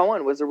Baron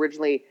Cohen was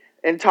originally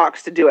in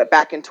talks to do it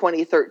back in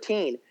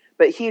 2013,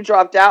 but he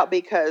dropped out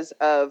because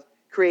of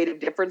creative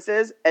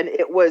differences, and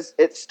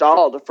it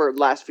stalled for the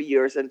last few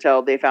years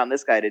until they found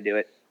this guy to do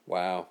it.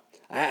 Wow.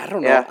 I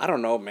don't know. Yeah. I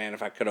don't know, man,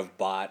 if I could have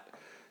bought...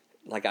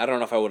 Like, I don't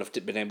know if I would have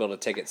been able to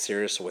take it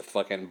serious with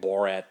fucking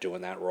Borat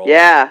doing that role.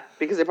 Yeah,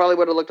 because it probably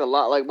would have looked a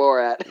lot like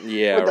Borat.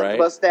 Yeah, with right? The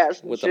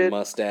mustache with shit. The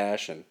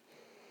mustache. And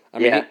I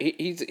mean,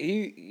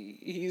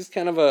 he's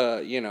kind of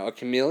a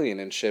chameleon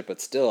and shit,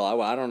 but still,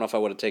 I don't know if I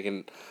would have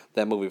taken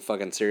that movie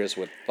fucking serious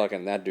with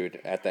fucking that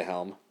dude at the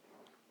helm.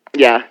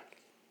 Yeah.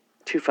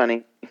 Too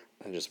funny.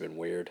 It's just been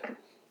weird.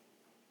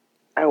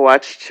 I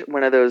watched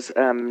one of those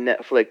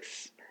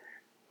Netflix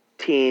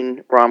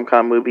teen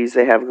rom-com movies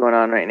they have going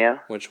on right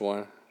now. Which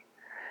one?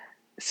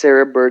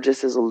 Sarah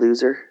Burgess is a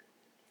Loser.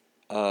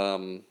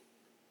 Oh,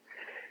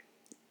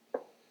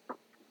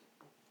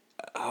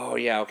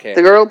 yeah, okay.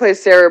 The girl who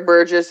plays Sarah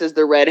Burgess is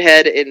the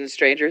redhead in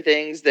Stranger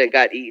Things that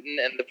got eaten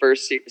in the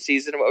first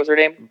season. What was her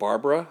name?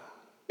 Barbara?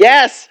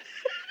 Yes!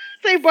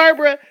 Say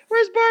Barbara.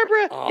 Where's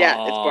Barbara? Aww,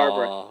 yeah, it's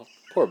Barbara.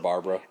 Poor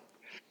Barbara.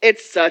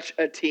 It's such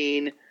a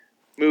teen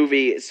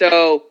movie.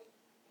 So,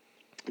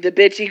 the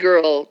bitchy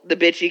girl, the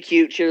bitchy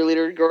cute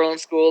cheerleader girl in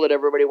school that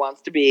everybody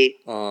wants to be.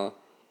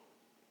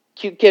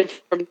 Cute kid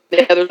from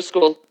the other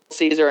school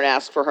sees her and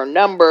asks for her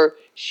number.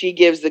 She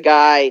gives the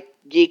guy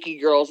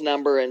geeky girl's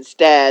number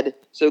instead.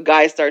 So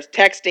guy starts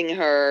texting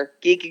her,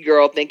 geeky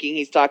girl, thinking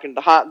he's talking to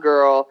the hot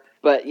girl.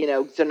 But,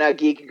 so now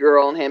geeky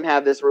girl and him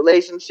have this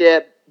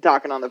relationship,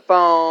 talking on the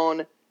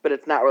phone, but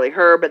it's not really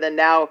her. But then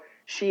now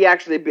she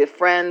actually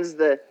befriends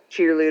the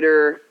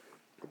cheerleader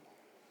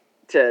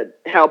to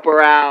help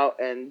her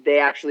out, and they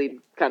actually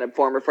kind of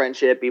form a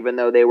friendship, even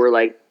though they were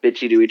like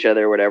bitchy to each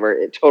other or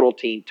whatever. Total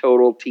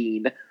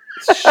teen.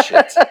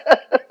 Shit.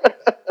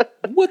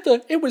 What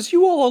the? It was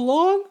you all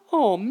along?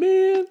 Oh,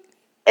 man.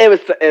 It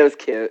was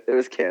cute. It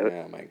was cute.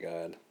 Oh, my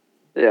God.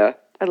 Yeah,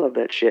 I love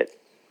that shit.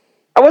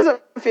 I wasn't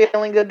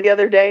feeling good the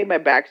other day. My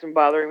back's been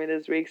bothering me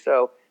this week,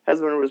 so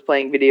husband was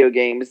playing video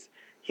games.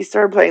 He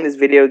started playing this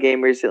video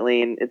game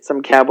recently, and it's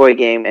some cowboy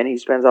game, and he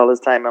spends all his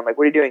time. I'm like,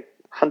 what are you doing?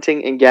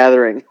 Hunting and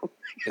gathering.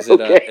 Is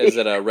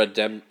it a Red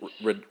Dead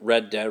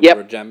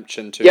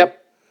Redemption 2?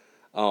 Yep.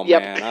 Oh,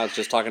 man, I was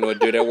just talking to a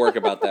dude at work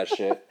about that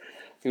shit.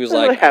 He was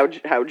like...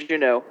 How'd you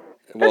know?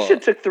 That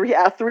shit took 3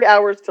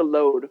 hours to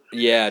load.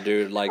 Yeah,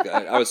 dude. Like,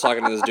 I was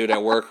talking to this dude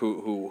at work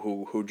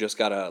who just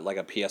got a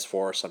PS4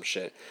 or some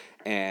shit,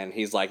 and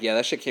he's like, yeah,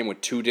 that shit came with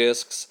 2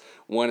 discs.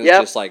 One is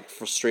just like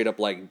straight up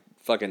like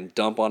fucking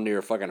dump onto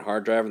your fucking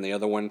hard drive, and the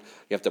other one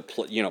you have to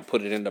put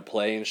it into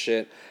play and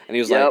shit. And he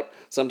was like,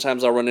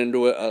 sometimes I'll run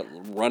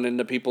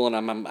into people, and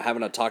I'm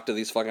having to talk to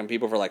these fucking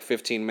people for like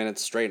 15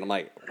 minutes straight. And I'm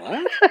like,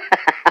 what?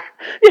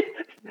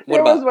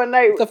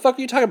 What the fuck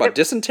are you talking about?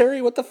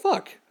 Dysentery? What the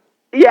fuck?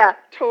 Yeah,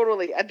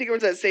 totally. I think it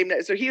was that same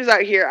night. So he was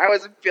out here. I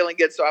wasn't feeling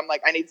good, so I'm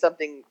like, I need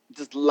something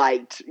just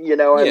light,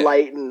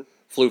 light and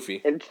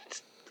floofy. And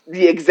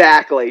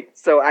exactly.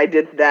 So I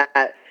did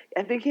that.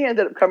 I think he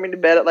ended up coming to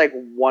bed at like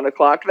 1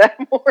 o'clock that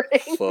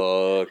morning.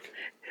 Fuck.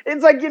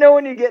 It's like,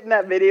 when you get in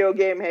that video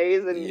game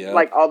haze and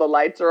like all the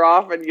lights are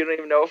off and you don't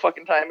even know what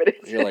fucking time it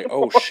is. You're like,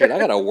 oh shit, I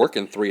gotta work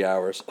in 3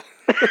 hours.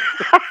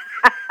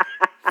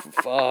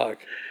 Fuck.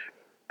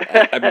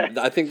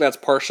 I think that's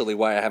partially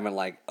why I haven't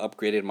like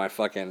upgraded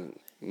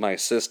my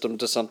system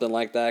to something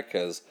like that,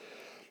 because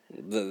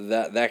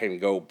that can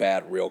go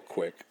bad real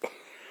quick.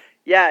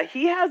 Yeah,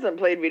 he hasn't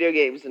played video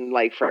games in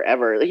like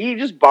forever. He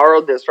just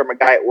borrowed this from a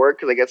guy at work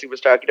because I guess he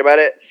was talking about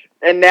it,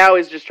 and now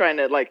he's just trying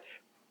to like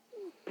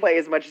play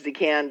as much as he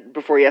can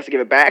before he has to give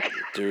it back.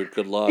 Dude,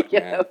 good luck,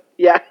 man.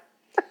 Yeah.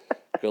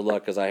 Good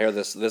luck, because I hear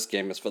this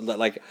game is fun.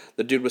 Like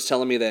the dude was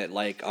telling me that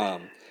like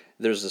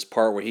there's this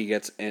part where he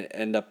gets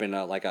end up in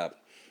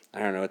I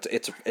don't know,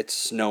 it's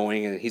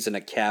snowing and he's in a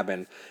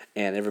cabin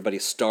and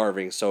everybody's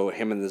starving, so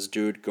him and this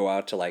dude go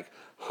out to like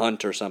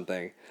hunt or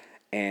something,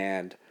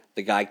 and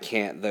the guy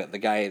can't, the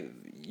guy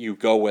you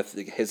go with,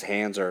 his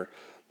hands are,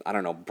 I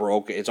don't know,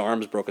 broke, his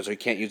arm's broken, so he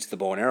can't use the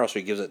bow and arrow, so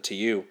he gives it to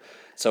you,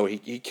 So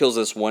he kills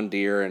this one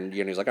deer, and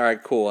he's like, all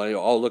right, cool.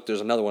 Oh, look,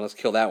 there's another one. Let's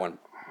kill that one.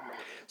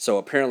 So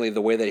apparently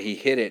the way that he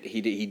hit it,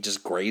 he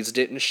just grazed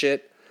it and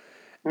shit.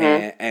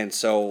 Mm-hmm. And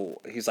so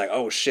he's like,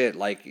 oh shit,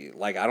 like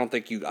I don't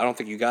think you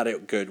got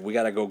it good. We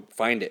gotta go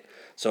find it.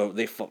 So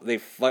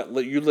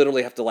you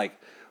literally have to like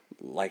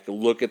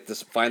look at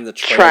this, find the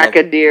trail. Track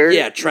a deer.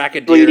 Yeah, track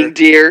a deer. Bleeding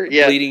deer.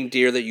 Yeah. Bleeding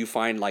deer that you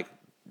find like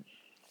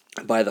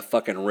by the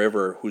fucking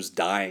river who's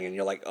dying, and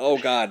you're like, oh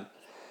god.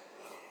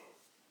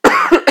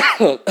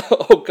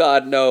 Oh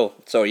god, no.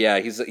 So yeah,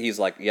 he's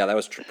like, yeah, that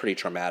was pretty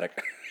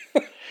traumatic.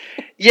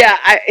 Yeah,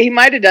 he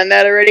might have done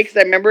that already, because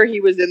I remember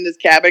he was in this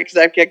cabin, because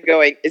I kept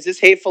going, is this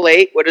Hateful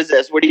Eight? What is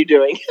this? What are you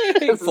doing?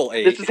 Hateful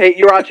Eight. This is Hate.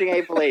 You're watching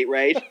Hateful Eight,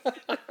 right?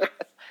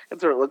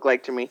 That's what it looked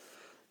like to me.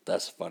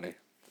 That's funny.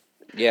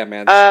 Yeah,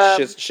 man,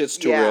 shit's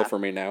too real for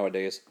me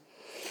nowadays.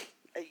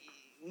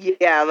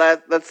 Yeah,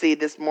 let's see.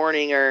 This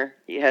morning,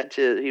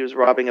 he was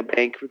robbing a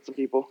bank with some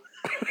people.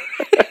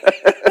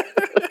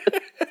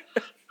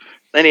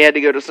 Then he had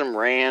to go to some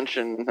ranch,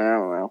 and I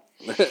don't know.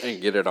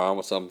 And get it on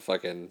with some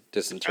fucking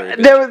dysentery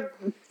bitch. There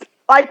was,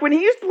 like, when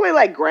he used to play,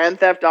 like, Grand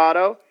Theft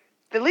Auto,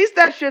 at least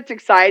that shit's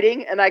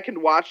exciting, and I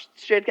can watch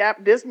shit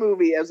happen. This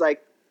movie, I was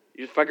like,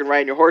 you're just fucking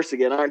riding your horse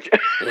again, aren't you?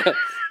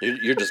 Yeah,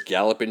 you're just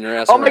galloping your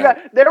ass around. my God.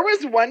 There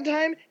was one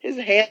time his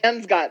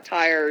hands got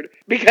tired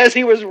because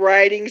he was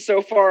riding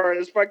so far on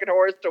his fucking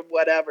horse to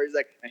whatever. He's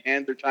like, my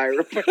hands are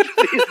tired.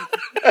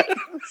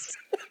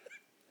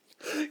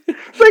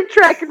 It's like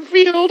track and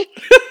field.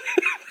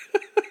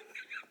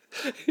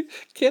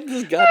 Can't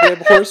this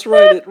goddamn horse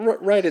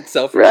ride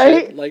itself?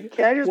 Right? Shit? Like,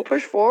 can I just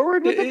push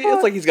forward?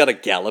 It's like he's got a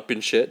gallop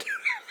and shit.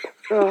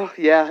 Oh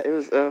yeah, it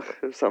was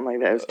something like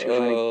that. It was too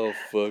funny. Oh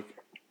fuck.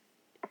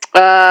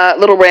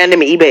 Little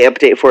random eBay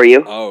update for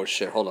you. Oh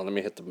shit! Hold on, let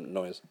me hit the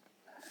noise.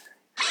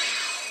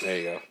 There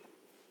you go.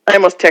 I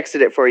almost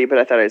texted it for you, but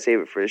I thought I'd save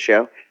it for the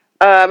show.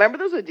 Remember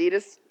those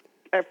Adidas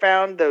I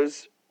found?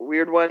 Those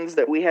weird ones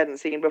that we hadn't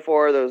seen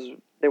before.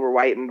 They were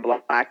white and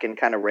black and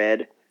kind of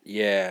red.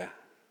 Yeah.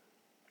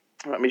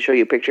 Let me show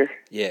you a picture.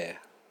 Yeah.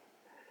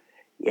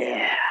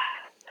 Yeah.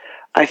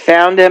 I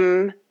found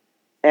them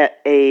at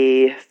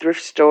a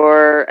thrift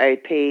store. I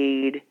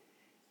paid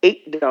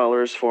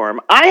 $8 for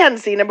them. I hadn't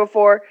seen them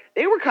before.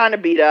 They were kind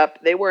of beat up.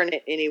 They weren't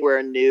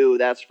anywhere new,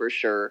 that's for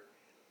sure.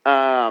 Like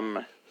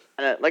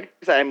I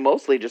said, I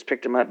mostly just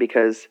picked them up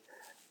because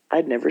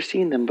I'd never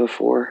seen them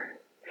before.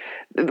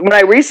 When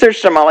I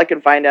researched them, all I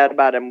could find out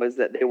about them was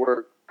that they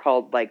were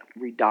called, like,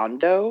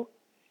 Redondo.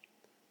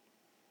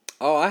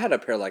 Oh, I had a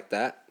pair like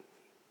that.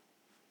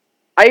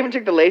 I even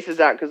took the laces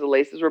out because the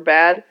laces were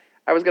bad.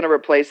 I was going to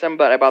replace them,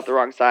 but I bought the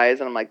wrong size,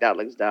 and I'm like, that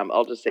looks dumb.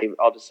 I'll just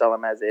sell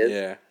them as is.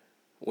 Yeah.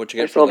 What'd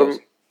you get for those?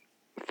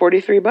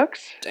 $43.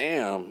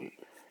 Damn.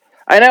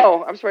 I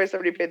know. I'm surprised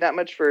somebody paid that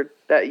much for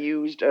that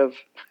used of...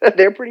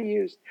 They're pretty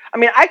used. I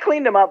mean, I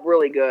cleaned them up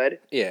really good.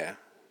 Yeah.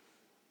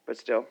 But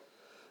still.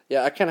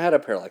 Yeah, I kind of had a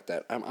pair like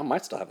that. I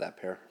might still have that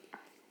pair.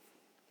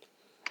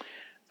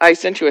 I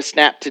sent you a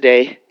snap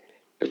today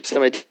of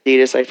some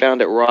Adidas I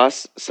found at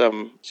Ross,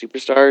 some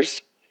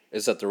Superstars.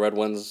 Is that the red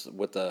ones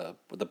with the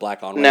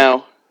black on?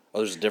 No. Oh,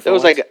 there's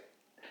different ones?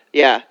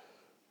 Yeah.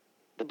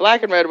 The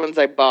black and red ones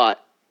I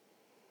bought.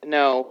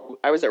 No,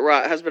 I was at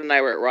Ross. Husband and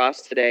I were at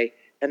Ross today,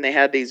 and they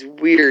had these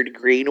weird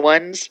green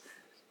ones.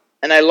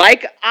 And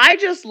I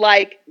just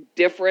like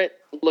different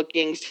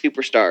looking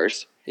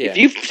Superstars. Yeah. If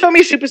you show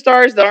me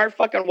Superstars that aren't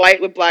fucking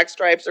white with black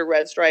stripes or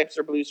red stripes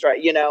or blue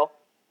stripes,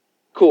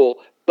 cool.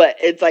 But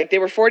it's like they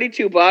were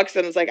 $42,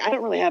 and it's like I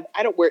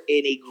don't wear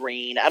any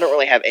green. I don't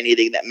really have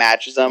anything that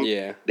matches them.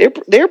 Yeah,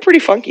 they're pretty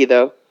funky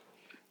though.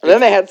 And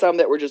then they had some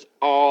that were just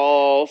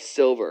all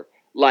silver,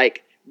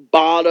 like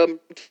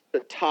bottom to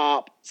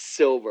top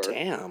silver.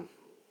 Damn.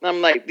 And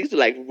I'm like, these are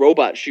like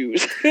robot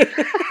shoes.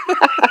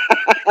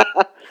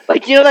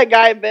 Like that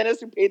guy in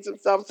Venice who paints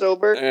himself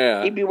silver.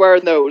 Yeah, he'd be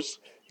wearing those.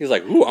 He's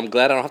like, ooh, I'm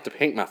glad I don't have to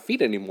paint my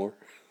feet anymore.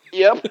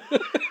 Yep.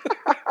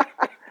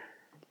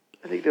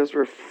 I think those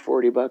were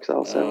 $40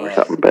 also or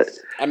something. But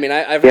I mean,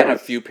 I've had a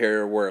few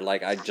pair where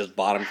like I just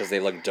bought them because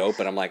they look dope,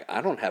 and I'm like, I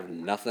don't have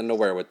nothing to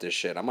wear with this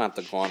shit. I'm gonna have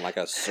to go on like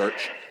a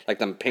search, like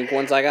them pink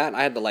ones I got. And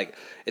I had to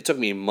it took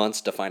me months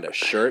to find a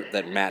shirt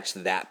that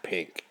matched that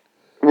pink.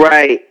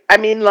 Right. I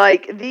mean,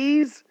 like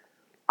these,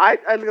 I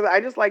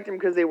just liked them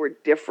because they were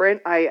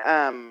different.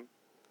 I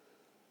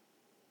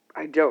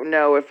don't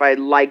know if I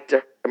liked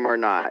them or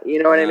not.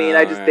 You know what I mean?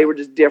 They were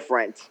just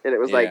different, and it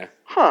was like,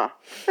 huh.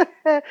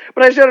 But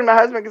I showed him my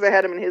husband because I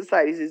had him in his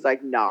size. He's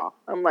like, nah.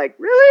 I'm like,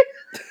 really?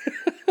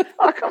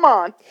 Oh, come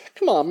on.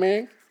 Come on,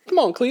 man. Come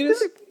on, Cletus.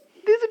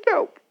 These are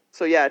dope.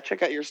 So yeah,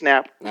 check out your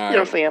snap.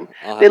 See them.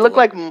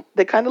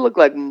 They kind of look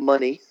like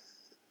money.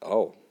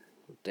 Oh,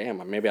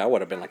 damn. Maybe I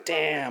would have been like,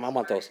 damn, I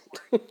want those.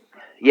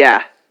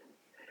 Yeah.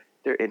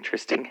 They're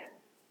interesting.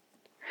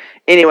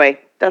 Anyway,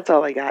 that's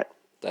all I got.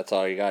 That's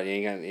all you got?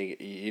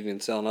 You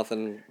didn't sell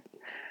nothing?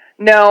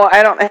 No,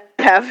 I don't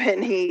have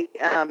any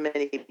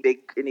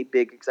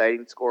big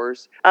exciting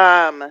scores.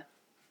 I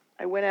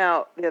went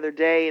out the other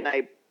day and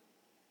I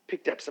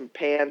picked up some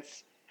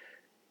pants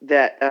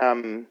that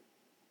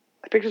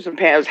I picked up some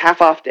pants. It was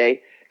half off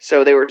day,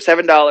 so they were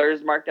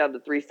 $7, marked down to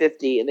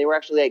 $3.50, and they were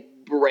actually like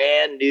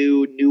brand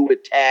new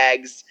with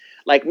tags.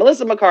 Like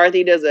Melissa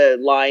McCarthy does a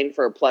line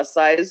for a plus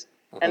size,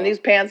 and these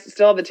pants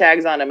still have the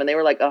tags on them, and they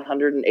were like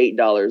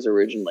 $108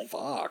 originally.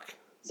 Fuck.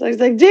 So I was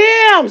like,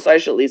 damn! So I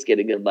should at least get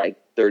a good like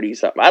 30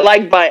 something. I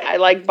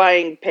like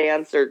buying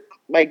pants, or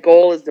my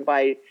goal is to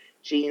buy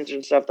jeans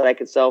and stuff that I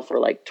could sell for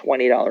like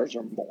 $20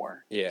 or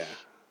more. Yeah.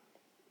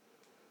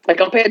 Like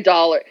I'll pay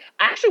 $1.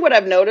 Actually, what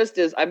I've noticed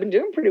is I've been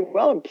doing pretty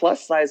well in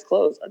plus size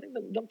clothes. I think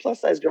the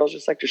plus size girls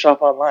just like to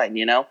shop online,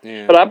 you know.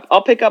 Yeah. But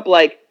I'll pick up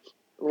like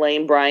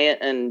Lane Bryant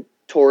and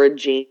Torrid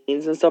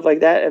jeans and stuff like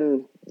that,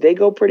 and they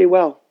go pretty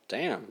well.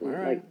 Damn. All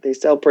right. Like they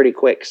sell pretty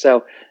quick,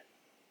 so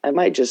I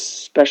might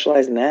just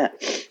specialize in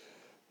that.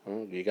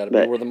 Well, you got to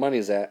be where the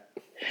money's at.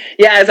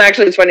 Yeah,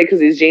 it's funny because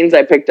these jeans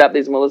I picked up,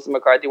 these Melissa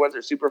McCarthy ones,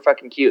 are super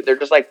fucking cute. They're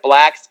just like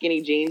black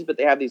skinny jeans, but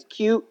they have these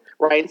cute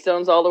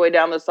rhinestones all the way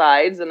down the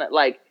sides and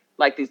like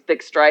these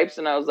thick stripes.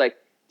 And I was like,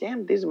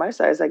 damn, these are my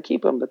size. I'd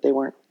keep them, but they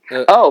weren't.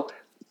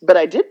 But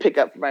I did pick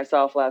up for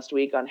myself last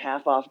week on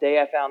half off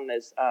day. I found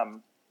this.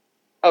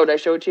 Did I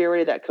show it to you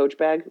already? That Coach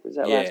bag? Was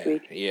that last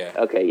week? Yeah.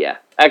 Okay, yeah.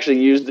 I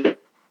actually used it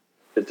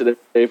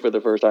today for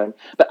the first time,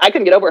 but I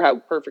couldn't get over how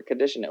perfect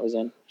condition it was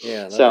in.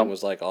 Yeah, that thing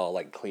was like all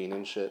like clean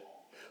and shit.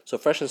 So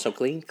fresh and so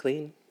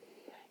clean.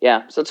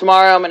 Yeah. So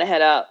tomorrow I'm gonna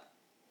head out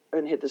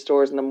and hit the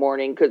stores in the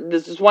morning, because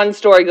this is one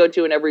store I go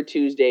to, and every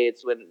Tuesday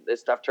it's when this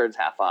stuff turns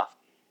half off.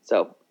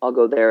 So I'll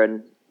go there,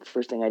 and the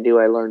first thing I do,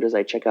 I learned, is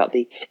I check out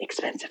the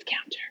expensive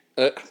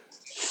counter,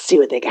 see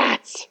what they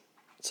got.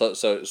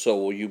 So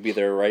will you be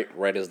there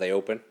right as they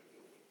open?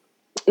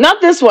 Not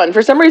this one.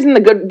 For some reason,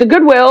 the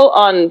Goodwill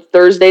on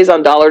Thursdays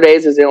on dollar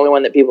days is the only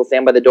one that people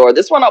stand by the door.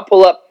 This one I'll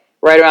pull up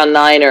right around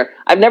 9, or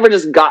I've never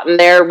just gotten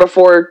there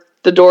before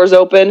the doors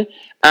open.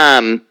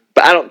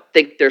 But I don't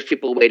think there's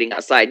people waiting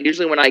outside.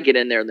 Usually when I get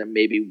in there,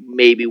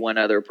 maybe one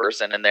other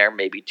person in there,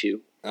 maybe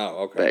two.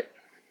 Oh, okay. But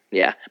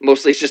yeah,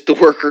 mostly it's just the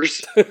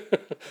workers.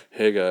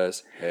 Hey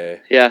guys.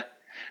 Hey. Yeah,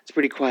 it's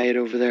pretty quiet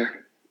over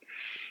there.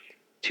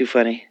 Too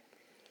funny.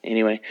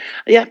 Anyway,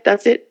 yeah,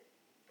 that's it.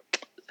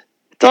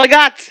 That's all I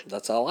got.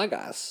 That's all I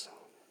got.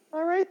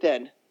 All right,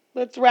 then.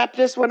 Let's wrap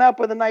this one up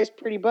with a nice,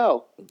 pretty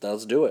bow.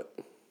 Let's do it.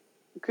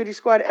 Goody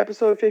Squad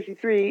episode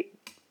 53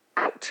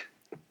 out.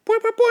 Boing,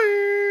 boing,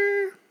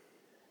 boing.